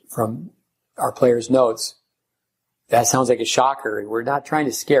 from our players' notes, that sounds like a shocker. We're not trying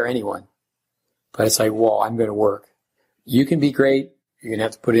to scare anyone. But it's like, well, I'm going to work. You can be great. You're going to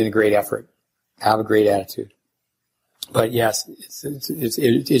have to put in a great effort. Have a great attitude. But yes,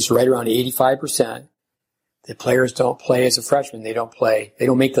 it's right around 85% that players don't play as a freshman. They don't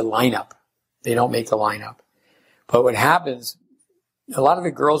make the lineup. But what happens, a lot of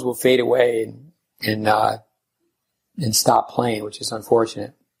the girls will fade away and stop playing, which is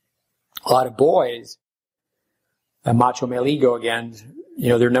unfortunate. A lot of boys, Macho Meligo again,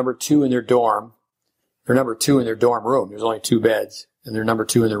 they're number 2 in their dorm. They're number 2 in their dorm room. There's only 2 beds, and they're number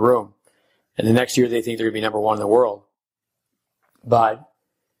 2 in their room. And the next year they think they're going to be number 1 in the world. But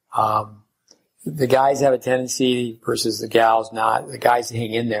the guys have a tendency versus the gals not. The guys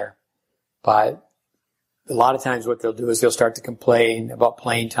hang in there. But a lot of times what they'll do is they'll start to complain about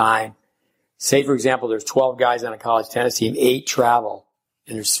playing time. Say, for example, there's 12 guys on a college tennis team, 8 travel,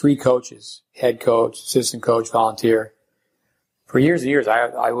 and there's 3 coaches, head coach, assistant coach, volunteer. For years and years,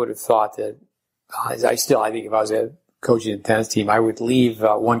 I would have thought that, I think if I was coaching a tennis team, I would leave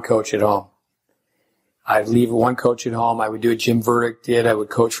one coach at home. I'd leave one coach at home. I would do what Jim Verdict did. I would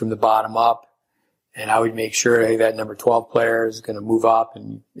coach from the bottom up, and I would make sure hey, that number 12 player is going to move up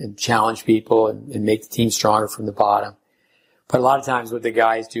and challenge people and make the team stronger from the bottom. But a lot of times what the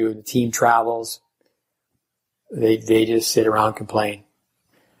guys do, the team travels, they just sit around and complain.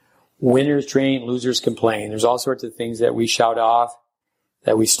 Winners train, losers complain. There's all sorts of things that we shout off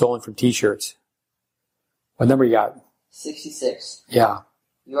that we've stolen from T-shirts. What number you got? 66. Yeah.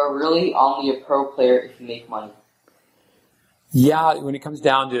 You are really only a pro player if you make money. Yeah, when it comes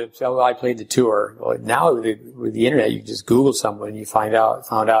down to, I played the tour. Well, now with the internet, you can just Google someone and you found out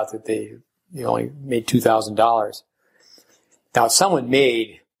that they only made $2,000. Now, if someone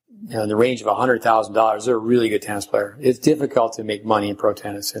made in the range of $100,000, they're a really good tennis player. It's difficult to make money in pro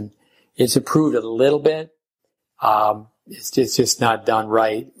tennis, and it's improved a little bit. It's just not done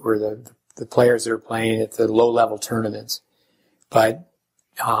right where the players that are playing at the low-level tournaments. But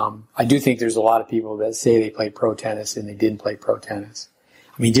I do think there's a lot of people that say they played pro tennis and they didn't play pro tennis.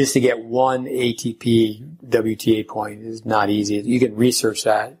 I mean, just to get one ATP WTA point is not easy. You can research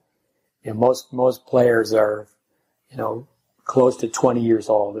that. Most players are, close to 20 years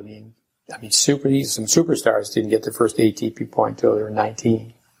old. I mean, some superstars didn't get their first ATP point until they were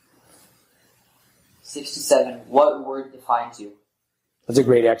 19. 67. What word defines you? That's a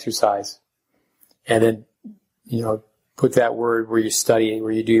great exercise. And then, put that word where you study,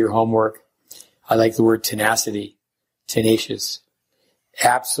 where you do your homework. I like the word tenacity, tenacious.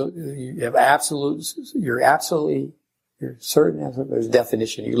 You're certain, there's a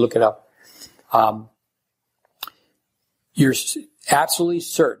definition, you look it up. You're absolutely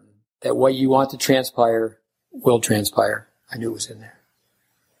certain that what you want to transpire will transpire. I knew it was in there.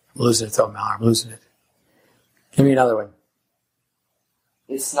 I'm losing it though, Malhar. I'm losing it. Give me another one.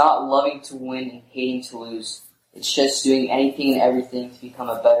 It's not loving to win and hating to lose. It's just doing anything and everything to become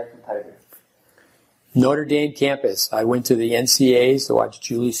a better competitor. Notre Dame campus. I went to the NCAAs to watch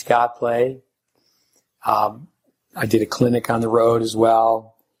Julie Scott play. I did a clinic on the road as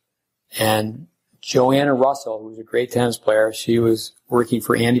well. And Joanna Russell, who was a great tennis player, she was working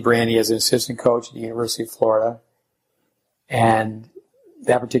for Andy Brandy as an assistant coach at the University of Florida. And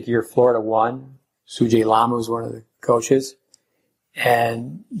that particular year, Florida won. Sujay Lama was one of the coaches.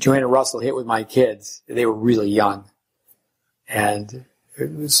 And Joanna Russell hit with my kids. They were really young. And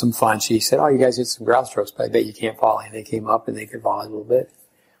it was some fun. She said, "Oh, you guys hit some ground strokes, but I bet you can't volley." And they came up and they could volley a little bit.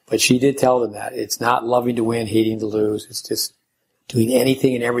 But she did tell them that. It's not loving to win, hating to lose. It's just doing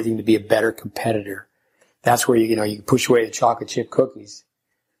anything and everything to be a better competitor. That's where, you can push away the chocolate chip cookies.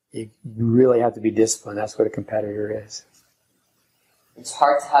 You really have to be disciplined. That's what a competitor is. It's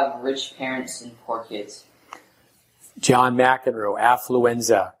hard to have rich parents and poor kids. John McEnroe,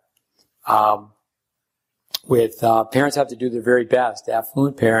 affluenza. Parents have to do their very best.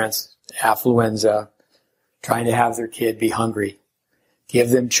 Affluent parents, affluenza, trying to have their kid be hungry. Give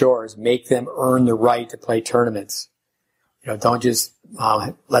them chores. Make them earn the right to play tournaments. Don't just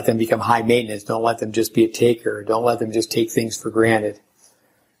let them become high maintenance. Don't let them just be a taker. Don't let them just take things for granted.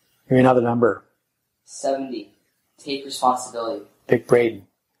 Give me another number. 70. Take responsibility. Pick Braden.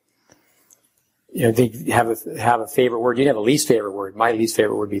 They have a favorite word. You'd have a least favorite word. My least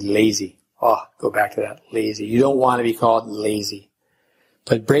favorite would be lazy. Oh, go back to that. Lazy. You don't want to be called lazy.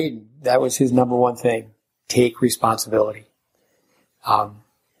 But Braden, that was his number one thing. Take responsibility.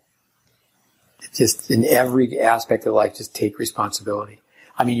 Just in every aspect of life, just take responsibility.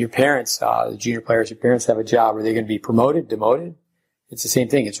 I mean, your parents, the junior players, your parents have a job. Are they going to be promoted, demoted? It's the same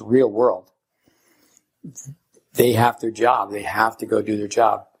thing. It's real world. They have their job. They have to go do their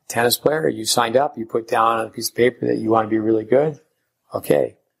job. Tennis player, you signed up, you put down on a piece of paper that you want to be really good.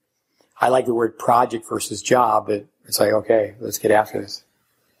 Okay. I like the word project versus job, but it's like, okay, let's get after this.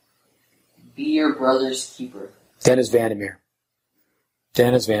 Be your brother's keeper. Dennis Vandermeer.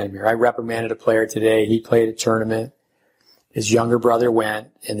 I reprimanded a player today. He played a tournament. His younger brother went,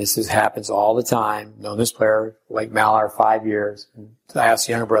 and happens all the time. Known this player like Malhar 5 years. And I asked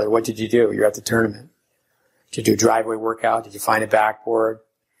the younger brother, "What did you do? You're at the tournament. Did you do a driveway workout? Did you find a backboard?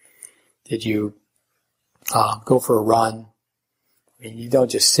 Did you go for a run?" I mean, you don't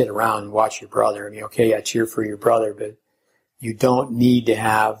just sit around and watch your brother. I mean, okay, I cheer for your brother, but you don't need to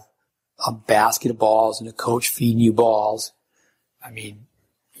have a basket of balls and a coach feeding you balls. I mean,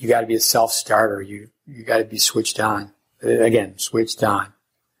 you got to be a self-starter. You got to be switched on. Again, switched on.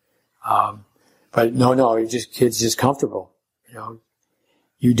 But no, kid's just comfortable.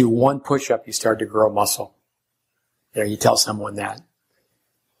 You do one push-up, you start to grow muscle. You tell someone that.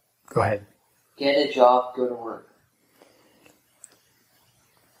 Go ahead. Get a job, go to work.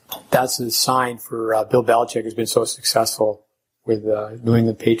 That's the sign for Bill Belichick, who's been so successful with New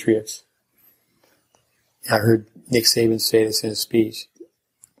England Patriots. I heard Nick Saban say this in his speech.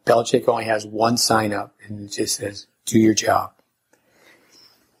 Belichick only has one sign up, and it just says, "Do your job."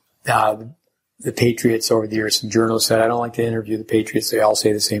 The Patriots over the years, some journalists said, "I don't like to interview the Patriots. They all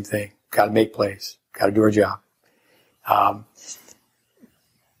say the same thing. Got to make plays. Got to do our job."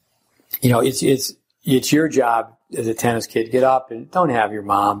 It's your job as a tennis kid. Get up and don't have your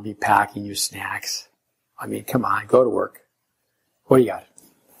mom be packing your snacks. I mean, come on, go to work. What do you got?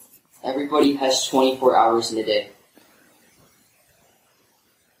 Everybody has 24 hours in a day.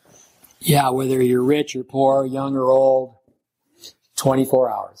 Yeah, whether you're rich or poor, young or old, 24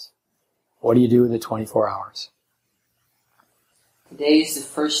 hours. What do you do with the 24 hours? Today is the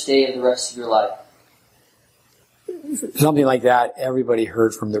first day of the rest of your life. Something like that, everybody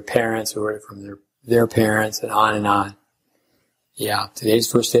heard from their parents or from their parents and on and on. Yeah, today's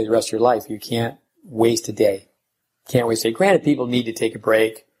the first day of the rest of your life. You can't waste a day. Can't waste a day. Granted, people need to take a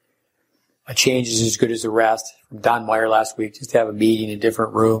break. A change is as good as a rest. From Don Meyer last week, just to have a meeting in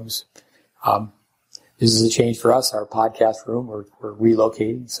different rooms. This is a change for us, our podcast room. We're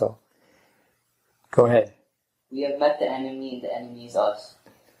relocating, so go ahead. We have met the enemy, and the enemy is us.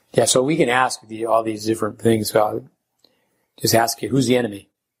 Yeah, so we can ask all these different things. Just ask you, who's the enemy?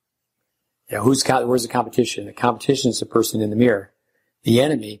 Yeah, where's the competition? The competition is the person in the mirror. The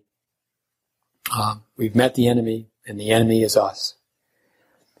enemy, we've met the enemy. and the enemy is us.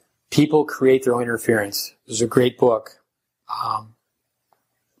 People create their own interference. There's a great book.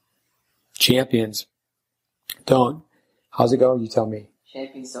 Champions don't. How's it go? You tell me.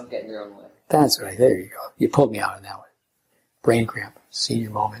 Champions don't get in their own way. That's right. There you go. You pulled me out on that one. Brain cramp. Senior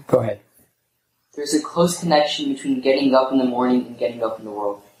moment. Go ahead. There's a close connection between getting up in the morning and getting up in the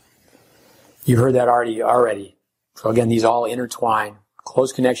world. You've heard that already. So again, these all intertwine.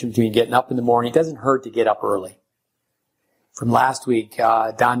 Close connection between getting up in the morning. It doesn't hurt to get up early. From last week,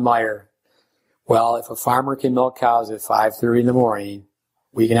 Don Meyer. Well, if a farmer can milk cows at 5:30 in the morning,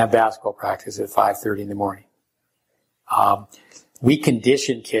 we can have basketball practice at 5:30 in the morning. We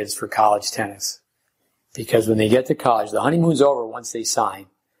condition kids for college tennis because when they get to college, the honeymoon's over once they sign,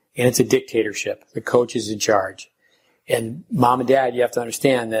 and it's a dictatorship. The coach is in charge. And mom and dad, you have to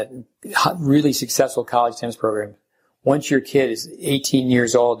understand that really successful college tennis program, once your kid is 18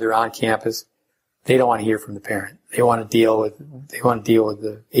 years old, they're on campus, they don't want to hear from the parent. They want to deal with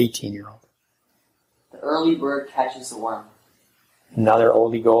the 18-year-old. The early bird catches the worm. Another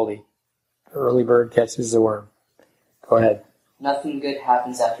oldie goldie. The early bird catches the worm. Go ahead. Nothing good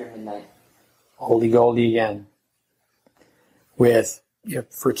happens after midnight. Oldie goldie again.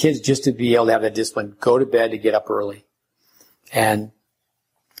 For kids just to be able to have that discipline, go to bed to get up early. And,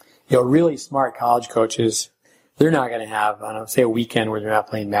 really smart college coaches, they're not going to have, say a weekend where they're not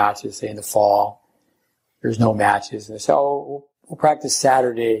playing matches, say in the fall. There's no matches. And they say, we'll practice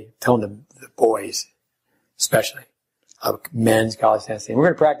Saturday, telling the boys, especially, men's college tennis team. We're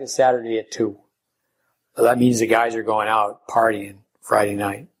going to practice Saturday at 2. So that means the guys are going out partying Friday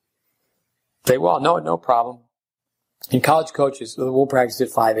night. Say, well, no problem. And college coaches, we'll practice at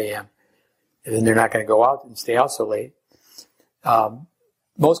 5 a.m. And then they're not going to go out and stay out so late.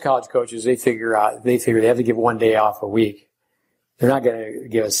 Most college coaches, they figure they have to give one day off a week. They're not going to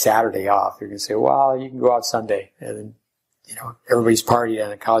give a Saturday off. They're going to say, well, you can go out Sunday. And then, everybody's partying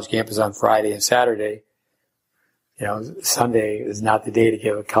on a college campus on Friday and Saturday. Sunday is not the day to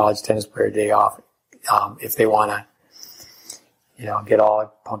give a college tennis player a day off. If they want to, get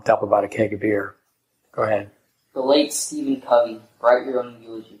all pumped up about a keg of beer. Go ahead. The late Stephen Covey, write your own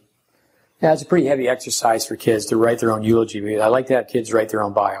eulogy. Yeah, it's a pretty heavy exercise for kids to write their own eulogy. I like to have kids write their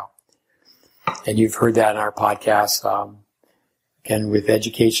own bio. And you've heard that in our podcast. Again, with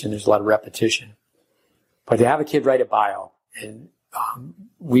education, there's a lot of repetition. But to have a kid write a bio, and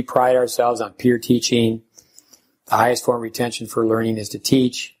we pride ourselves on peer teaching. The highest form of retention for learning is to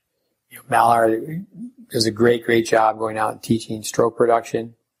teach. Malhar does a great job going out and teaching stroke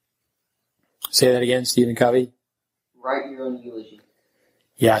production. Say that again, Stephen Covey. Write your own eulogy.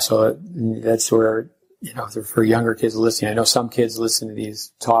 Yeah, so that's where, for younger kids listening, I know some kids listen to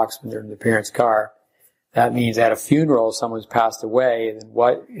these talks when they're in the parents' car. That means at a funeral, someone's passed away, and then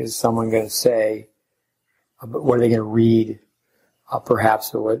what is someone going to say? What are they going to read?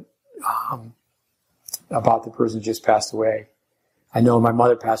 Perhaps about the person who just passed away. I know my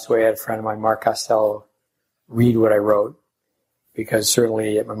mother passed away. I had a friend of mine, Mark Costello, read what I wrote, because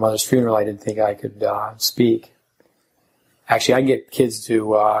certainly at my mother's funeral, I didn't think I could speak. Actually, I get kids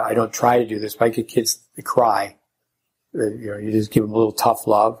to, I don't try to do this, but I get kids to cry. You just give them a little tough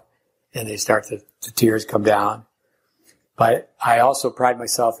love, and they start to tears come down. But I also pride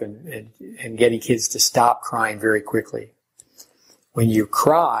myself in getting kids to stop crying very quickly. When you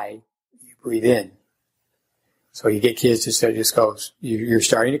cry, you breathe in. So you get kids to say, just goes, you're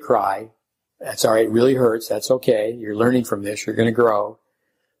starting to cry. That's all right. It really hurts. That's okay. You're learning from this. You're going to grow.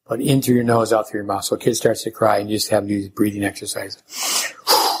 But in through your nose, out through your mouth. So a kid starts to cry, and you just have these breathing exercises.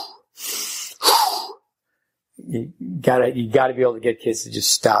 You gotta be able to get kids to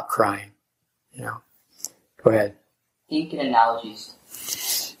just stop crying. Go ahead. Think in analogies.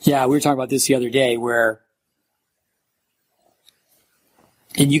 Yeah, we were talking about this the other day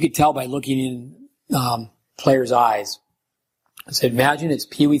and you could tell by looking in players' eyes. I said, imagine it's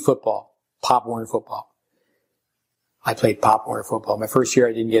Pee Wee football, Pop Warner football. I played Pop Warner football. My first year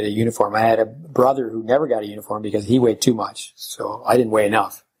I didn't get a uniform. I had a brother who never got a uniform because he weighed too much, so I didn't weigh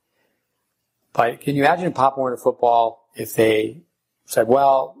enough. But can you imagine in Pop Warner football if they said,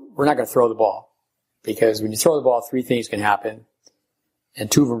 well, we're not going to throw the ball? Because when you throw the ball, 3 things can happen, and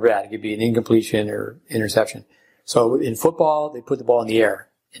 2 of them are bad. It could be an incompletion or interception. So in football, they put the ball in the air.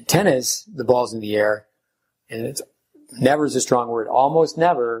 In tennis, the ball's in the air, and it's never is a strong word. Almost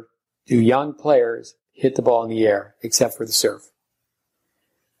never do young players hit the ball in the air, except for the serve.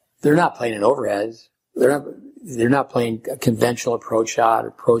 They're not playing an overheads. They're not playing a conventional approach shot or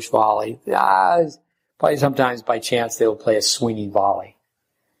approach volley. Probably sometimes by chance they'll play a swinging volley.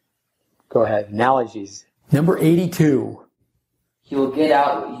 Go ahead. Analogies. Number 82. He will get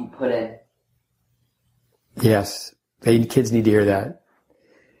out what you put in. Yes. Kids need to hear that.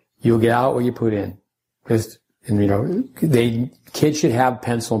 You'll get out what you put in. Kids should have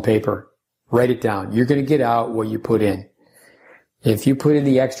pencil and paper. Write it down. You're going to get out what you put in. If you put in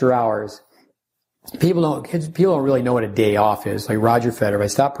the extra hours, people don't really know what a day off is. Like Roger Federer, if I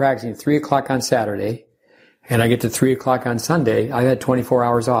stop practicing at 3 o'clock on Saturday and I get to 3 o'clock on Sunday, I've had 24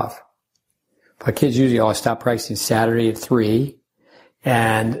 hours off. But kids usually, I stop practicing Saturday at 3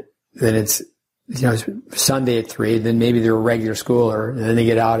 and then it's, Sunday at 3, then maybe they're a regular schooler and then they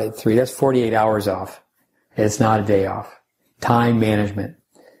get out at 3. That's 48 hours off. It's not a day off. Time management.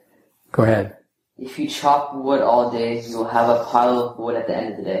 Go ahead. If you chop wood all day, you'll have a pile of wood at the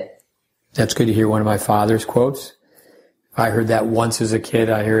end of the day. That's good to hear one of my father's quotes. I heard that once as a kid.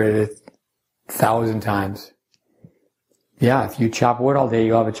 I heard it 1,000 times. Yeah, if you chop wood all day,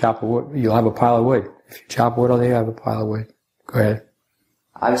 you'll have a pile of wood. If you chop wood all day, you'll have a pile of wood. Go ahead.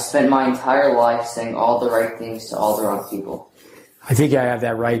 I've spent my entire life saying all the right things to all the wrong people. I think I have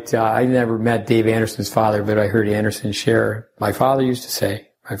that right. I never met Dave Anderson's father, but I heard Anderson share. My father used to say.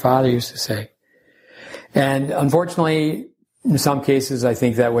 And unfortunately, in some cases, I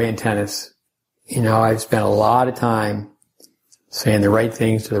think that way in tennis. I've spent a lot of time saying the right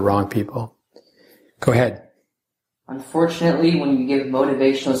things to the wrong people. Go ahead. Unfortunately, when you give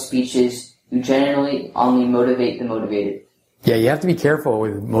motivational speeches, you generally only motivate the motivated. Yeah, you have to be careful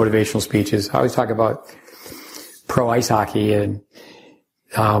with motivational speeches. I always talk about pro ice hockey, and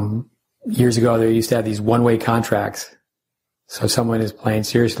years ago they used to have these one-way contracts. So someone is playing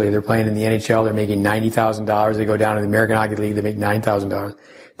seriously. They're playing in the NHL. They're making $90,000. They go down to the American Hockey League. They make $9,000.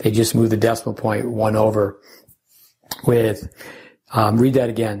 They just move the decimal point one over with, read that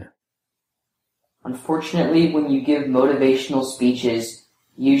again. Unfortunately, when you give motivational speeches,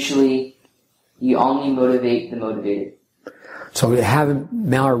 usually you only motivate the motivated. So having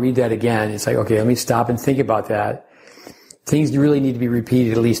Malhar read that again, it's like, okay, let me stop and think about that. Things really need to be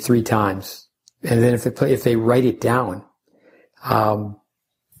repeated at least 3 times. And then if they write it down.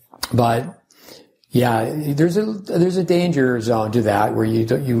 But yeah, there's a danger zone to that where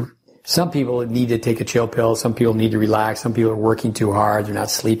some people need to take a chill pill. Some people need to relax. Some people are working too hard. They're not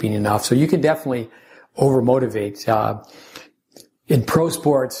sleeping enough. So you can definitely over-motivate. In pro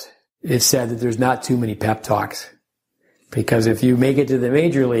sports, it's said that there's not too many pep talks. Because if you make it to the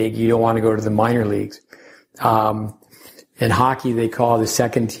major league, you don't want to go to the minor leagues. In hockey, they call the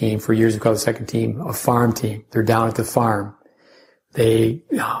second team, for years they called the second team a farm team. They're down at the farm. They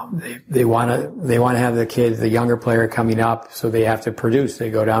want to have the younger player coming up, so they have to produce. They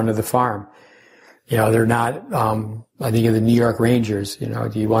go down to the farm. They're not, I think of the New York Rangers.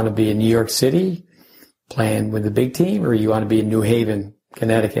 Do you want to be in New York City playing with the big team, or you want to be in New Haven,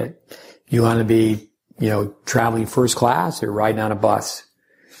 Connecticut? You want to be, traveling first class or riding on a bus.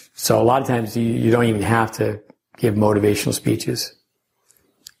 So a lot of times you don't even have to give motivational speeches.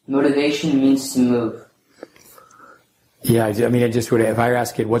 Motivation means to move. Yeah, I mean, if I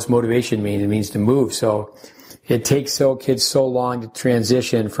ask it, what's motivation mean? It means to move. So it takes kids so long to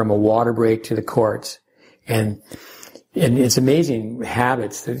transition from a water break to the courts. And it's amazing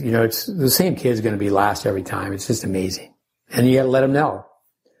habits that, it's the same kid's going to be last every time. It's just amazing. And you got to let them know.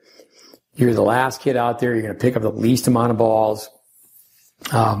 You're the last kid out there. You're going to pick up the least amount of balls.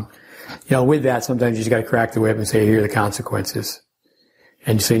 With that, sometimes you just got to crack the whip and say, here are the consequences.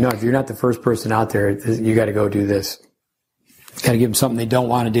 And you say, no, if you're not the first person out there, you got to go do this. Got to give them something they don't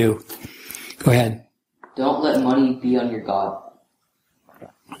want to do. Go ahead. Don't let money be on your God.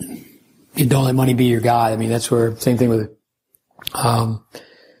 You don't let money be your God. I mean, that's where, same thing with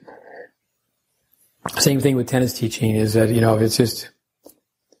tennis teaching is that, it's just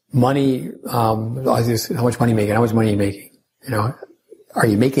money, how much money are you making? How much money are you making? Are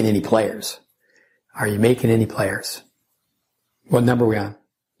you making any players? What number are we on?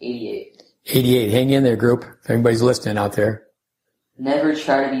 88. 88. Hang in there, group. If anybody's listening out there. Never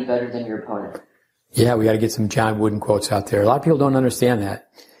try to be better than your opponent. Yeah, we got to get some John Wooden quotes out there. A lot of people don't understand that.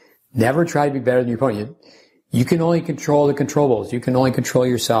 Never try to be better than your opponent. You can only control the controllables. You can only control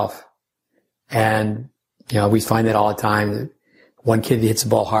yourself. And, we find that all the time. One kid hits the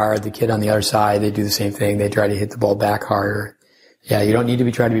ball hard, the kid on the other side, they do the same thing. They try to hit the ball back harder. Yeah, you don't need to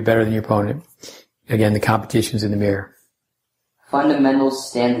be trying to be better than your opponent. Again, the competition's in the mirror. Fundamentals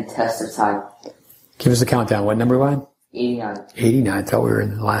stand the test of time. Give us a countdown. What number are we on? 89. 89. I thought we were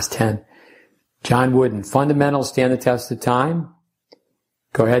in the last 10. John Wooden. Fundamentals stand the test of time.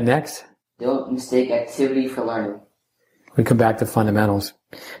 Go ahead, next. Don't mistake activity for learning. We come back to fundamentals.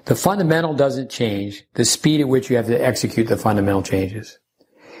 The fundamental doesn't change. The speed at which you have to execute the fundamental changes.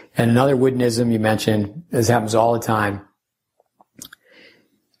 And another Woodenism you mentioned, this happens all the time.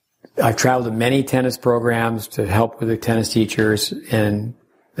 I've traveled to many tennis programs to help with the tennis teachers, and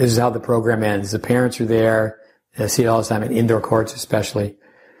this is how the program ends. The parents are there. I see it all the time in indoor courts especially.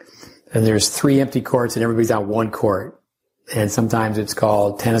 And there's 3 empty courts and everybody's on one court. And sometimes it's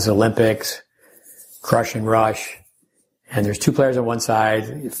called Tennis Olympics, Crush and Rush. And there's 2 players on one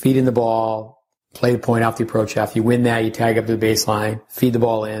side, feeding the ball, play the point off the approach half. You win that, you tag up to the baseline, feed the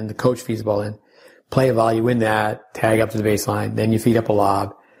ball in, the coach feeds the ball in, play a volley, you win that, tag up to the baseline, then you feed up a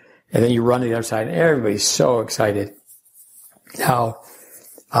lob, and then you run to the other side, and everybody's so excited. Now,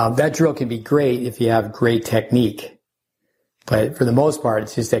 that drill can be great if you have great technique, but for the most part,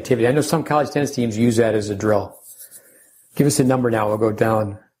 it's just activity. I know some college tennis teams use that as a drill. Give us a number now, we'll go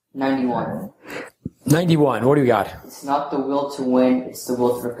down. 91. 91, what do we got? It's not the will to win, it's the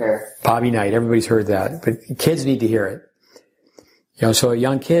will to prepare. Bobby Knight, everybody's heard that, but kids need to hear it. You know, so a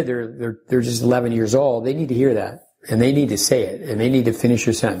young kid, they're just 11 years old, they need to hear that, and they need to say it, and they need to finish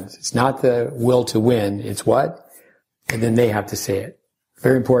your sentence. It's not the will to win, it's what? And then they have to say it.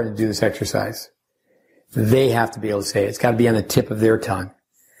 Very important to do this exercise. They have to be able to say it. It's got to be on the tip of their tongue.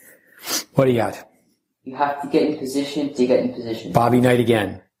 What do you got? You have to get in position to get in position. Bobby Knight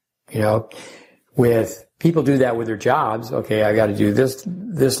again. You know, with people do that with their jobs. Okay, I got to do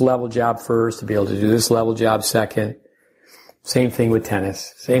this level job first to be able to do this level job second. Same thing with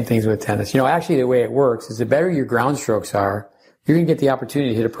tennis. Same things with tennis. You know, actually the way it works is the better your ground strokes are, you're going to get the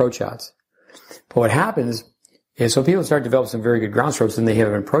opportunity to hit approach shots. But what happens is, so people start to develop some very good ground strokes, and they hit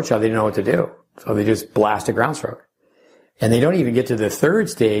an approach shot, they don't know what to do. So they just blast a ground stroke. And they don't even get to the 3rd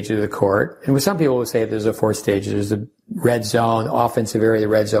stage of the court. And with some people will say there's a 4th stage. There's the red zone, offensive area, the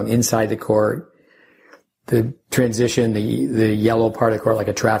red zone, inside the court, the transition, the yellow part of the court, like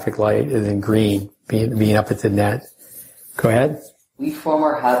a traffic light, and then green, being up at the net. Go ahead. We form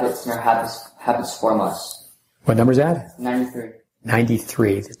our habits, and our habits form us. What number is that? 93.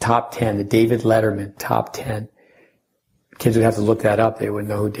 93, the top 10, the David Letterman top 10. Kids would have to look that up. They wouldn't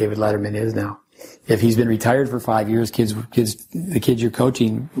know who David Letterman is now. If he's been retired for 5 years, the kids you're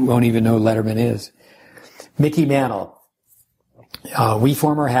coaching won't even know who Letterman is. Mickey Mantle. We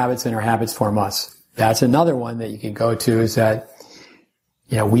form our habits and our habits form us. That's another one that you can go to, is that,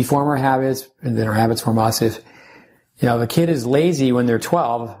 you know, we form our habits and then our habits form us. If, you know, the kid is lazy when they're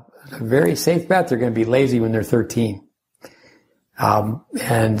 12, a very safe bet they're going to be lazy when they're 13.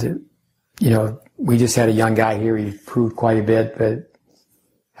 And, you know, we just had a young guy here. He proved quite a bit, but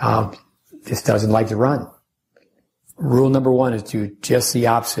just doesn't like to run. Rule number 1 is do just the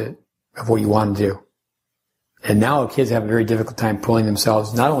opposite of what you want to do. And now kids have a very difficult time pulling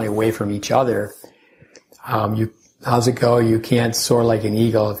themselves not only away from each other. How's it go? You can't soar like an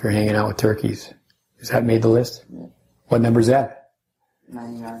eagle if you're hanging out with turkeys. Has that made the list? Yeah. What number is that?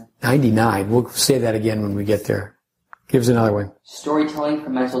 99. 99. We'll say that again when we get there. Give us another one. Storytelling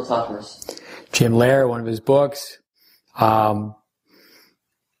for mental toughness. Jim Lair, one of his books. And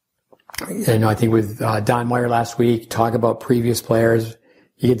I think with Don Meyer last week, talk about previous players.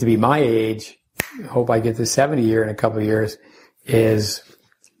 You get to be my age. Hope I get to 70 year in a couple of years. There's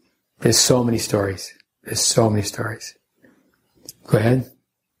so many stories. There's so many stories. Go ahead.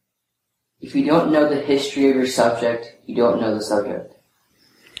 If you don't know the history of your subject, you don't know the subject.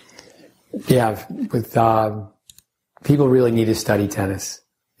 Yeah, with people really need to study tennis.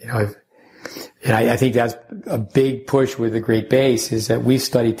 You know, and I think that's a big push with the GreatBase, is that we've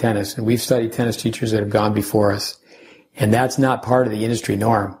studied tennis, and we've studied tennis teachers that have gone before us. And that's not part of the industry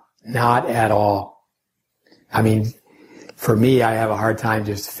norm. Not at all. I mean, for me, I have a hard time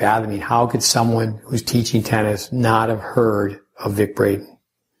just fathoming how could someone who's teaching tennis not have heard of Vic Braden.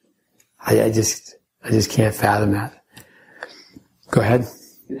 I just can't fathom that. Go ahead.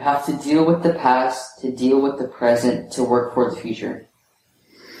 You have to deal with the past to deal with the present to work for the future.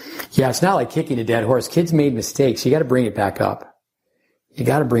 Yeah, it's not like kicking a dead horse. Kids made mistakes. You got to bring it back up. You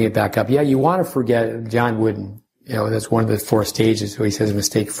got to bring it back up. Yeah, you want to forget. John Wooden, you know, that's one of the 4 stages where he says a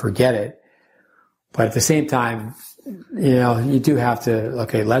mistake, forget it. But at the same time, you know, you do have to,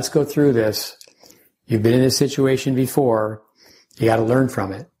 okay, let's go through this. You've been in this situation before. You got to learn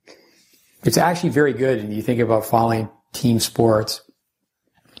from it. It's actually very good, and you think about following team sports,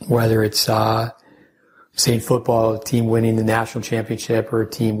 whether it's, say in football, a team winning the national championship or a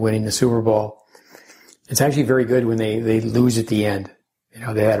team winning the Super Bowl. It's actually very good when they lose at the end. You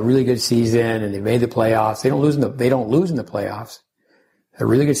know, they had a really good season and they made the playoffs. They don't lose in the playoffs. A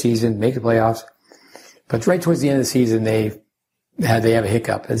really good season, make the playoffs. But right towards the end of the season, they have a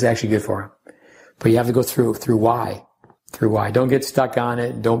hiccup. It's actually good for them. But you have to go through why. Through why. Don't get stuck on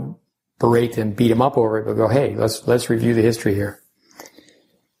it. Don't berate them, beat them up over it, but go, hey, let's review the history here.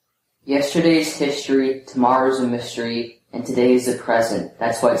 Yesterday's history, tomorrow's a mystery, and today is the present.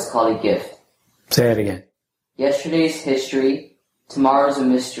 That's why it's called a gift. Say it again. Yesterday is history. Tomorrow's a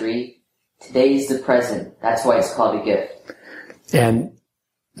mystery. Today is the present. That's why it's called a gift. And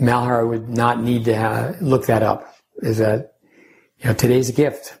Malhar would not need to look that up. Is that, today's a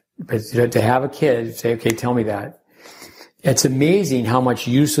gift. But to have a kid say, okay, tell me that. It's amazing how much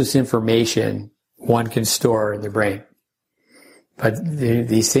useless information one can store in the brain. But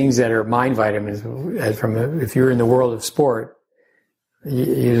these things that are mind vitamins, if you're in the world of sport,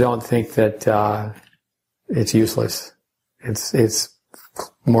 you don't think that it's useless. It's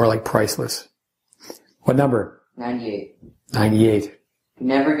more like priceless. What number? 98. 98. You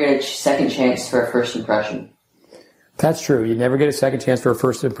never get a second chance for a first impression. That's true. You never get a second chance for a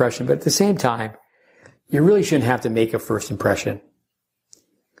first impression. But at the same time, you really shouldn't have to make a first impression.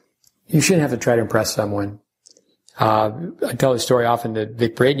 You shouldn't have to try to impress someone. I tell the story often that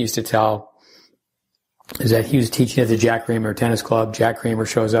Vic Braden used to tell, is that he was teaching at the Jack Kramer Tennis Club. Jack Kramer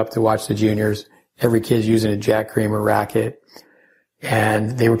shows up to watch the juniors. Every kid's using a Jack Kramer racket.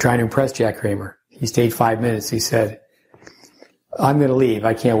 And they were trying to impress Jack Kramer. He stayed 5 minutes. He said, I'm going to leave.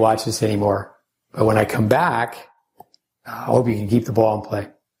 I can't watch this anymore. But when I come back, I hope you can keep the ball in play.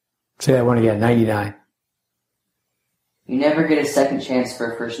 Say that one again, 99. You never get a second chance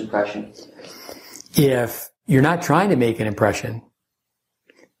for a first impression. If you're not trying to make an impression,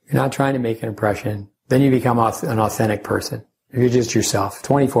 then you become an authentic person. You're just yourself,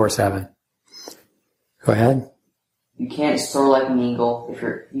 24/7. Go ahead. You can't soar like an eagle if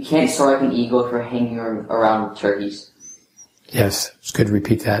you're hanging around with turkeys. Yes, it's good to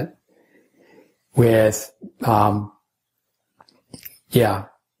repeat that.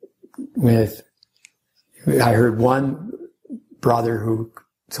 I heard one brother who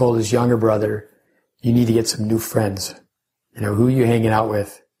told his younger brother, you need to get some new friends. Who are you hanging out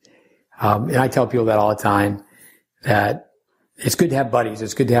with? And I tell people that all the time, that it's good to have buddies.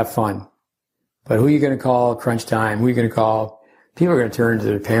 It's good to have fun. But who are you going to call crunch time? Who are you going to call? People are going to turn to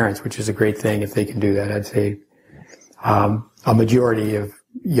their parents, which is a great thing if they can do that. I'd say a majority of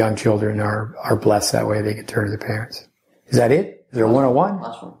young children are blessed that way. They can turn to their parents. Is that it? Is there a 101?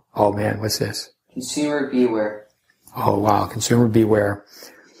 Last one. Oh, man, what's this? Consumer beware. Oh, wow. Consumer beware.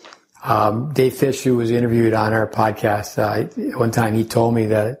 Dave Fish, who was interviewed on our podcast, one time he told me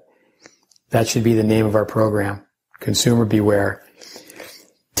that should be the name of our program. Consumer beware.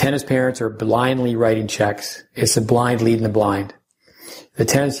 Tennis parents are blindly writing checks. It's a blind leading the blind. The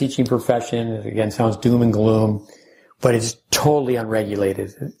tennis teaching profession, again, sounds doom and gloom, but it's totally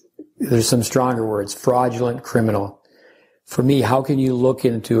unregulated. There's some stronger words, fraudulent, criminal. For me, how can you look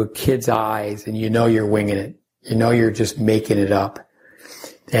into a kid's eyes and you're winging it? You're just making it up.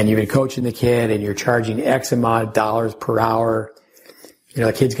 And you've been coaching the kid and you're charging X amount of dollars per hour.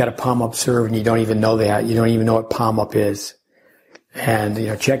 The kid's got a palm-up serve and you don't even know that. You don't even know what palm-up is. And,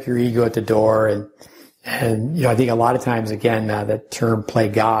 check your ego at the door. And I think a lot of times, again, that term play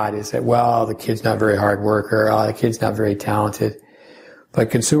God is that, well, the kid's not very hard worker. The kid's not very talented. But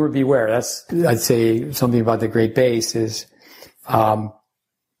consumer beware. That's, I'd say something about the GreatBase is,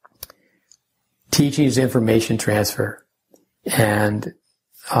 teaching is information transfer. And,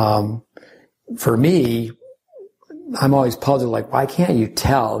 for me, I'm always puzzled, like, why can't you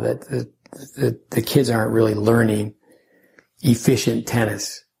tell that the kids aren't really learning efficient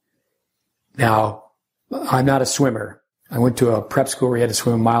tennis? Now, I'm not a swimmer. I went to a prep school where you had to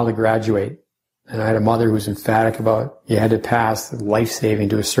swim a mile to graduate. And I had a mother who was emphatic about you had to pass life-saving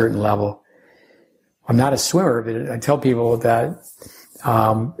to a certain level. I'm not a swimmer, but I tell people that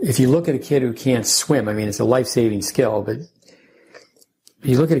if you look at a kid who can't swim, it's a life-saving skill, but if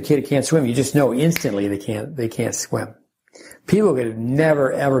you look at a kid who can't swim, you just know instantly they can't swim. People that have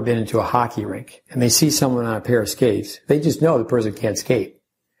never, ever been into a hockey rink and they see someone on a pair of skates, they just know the person can't skate.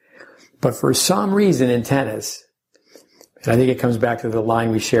 But for some reason in tennis, and I think it comes back to the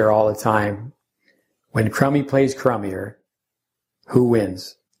line we share all the time, when Crummy plays crummier, who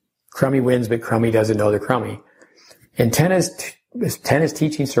wins? Crummy wins, but Crummy doesn't know the Crummy. In tennis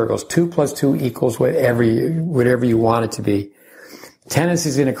teaching circles, 2 + 2 = whatever you want it to be. Tennis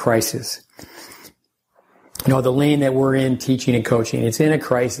is in a crisis. The lane that we're in, teaching and coaching, it's in a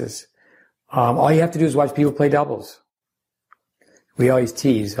crisis. All you have to do is watch people play doubles. We always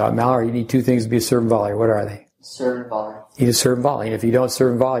tease, Malhar, you need 2 things to be a serve and volley. What are they? Serve and volley. You need to serve and volley. And if you don't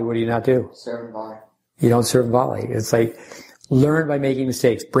serve and volley, what do you not do? Serve and volley. You don't serve and volley. It's like, learn by making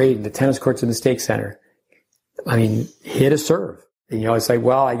mistakes. Braden, the tennis court's a mistake center. Hit a serve. It's like,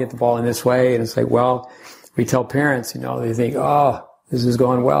 well, I get the ball in this way. And it's like, well, we tell parents, they think, oh, this is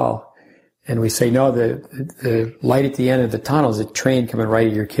going well. And we say, no, the light at the end of the tunnel is a train coming right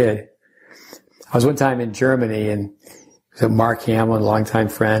at your kid. I was one time in Germany and So Mark Hamlin, longtime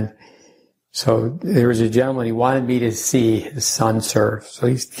friend. So there was a gentleman, he wanted me to see his son serve. So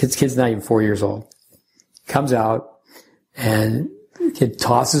his kid's not even 4 years old. Comes out, and the kid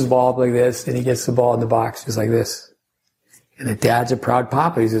tosses the ball up like this, and he gets the ball in the box just like this. And the dad's a proud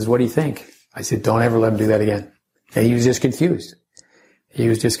papa. He says, what do you think? I said, don't ever let him do that again. And he was just confused.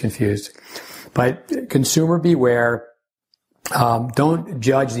 But consumer beware. Don't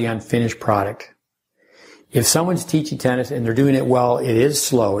judge the unfinished product. If someone's teaching tennis and they're doing it well, it is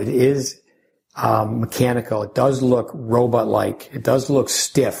slow. It is mechanical. It does look robot-like. It does look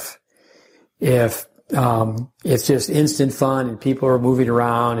stiff. If it's just instant fun and people are moving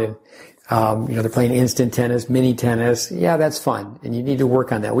around and they're playing instant tennis, mini tennis, yeah, that's fun, and you need to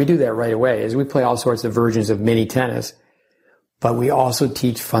work on that. We do that right away, as we play all sorts of versions of mini tennis, but we also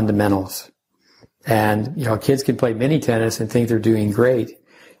teach fundamentals. And kids can play mini tennis and think they're doing great.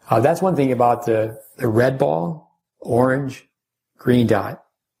 That's one thing about the red ball, orange, green dot.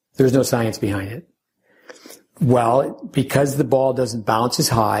 There's no science behind it. Well, because the ball doesn't bounce as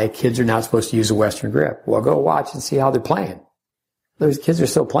high, kids are not supposed to use a Western grip. Well, go watch and see how they're playing. Those kids are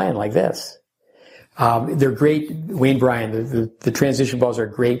still playing like this. They're great, Wayne Bryan, the transition balls are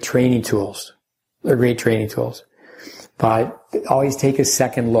great training tools. They're great training tools. But always take a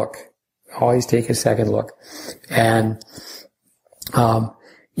second look. And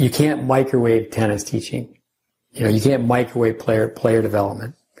you can't microwave tennis teaching. You can't microwave player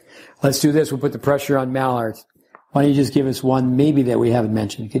development. Let's do this. We'll put the pressure on Malhar. Why don't you just give us one maybe that we haven't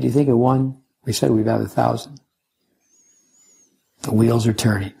mentioned? Could you think of one? We said we've had 1,000. The wheels are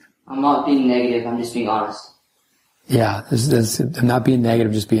turning. I'm not being negative. I'm just being honest. Yeah, I'm not being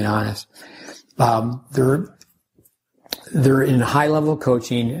negative, just being honest. They're in high level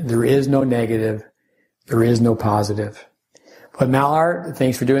coaching. There is no negative. There is no positive. But Malhar,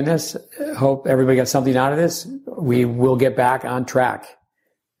 thanks for doing this. Hope everybody got something out of this. We will get back on track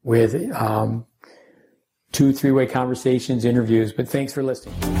with 2-3-way conversations, interviews. But thanks for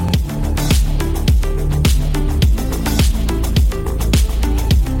listening.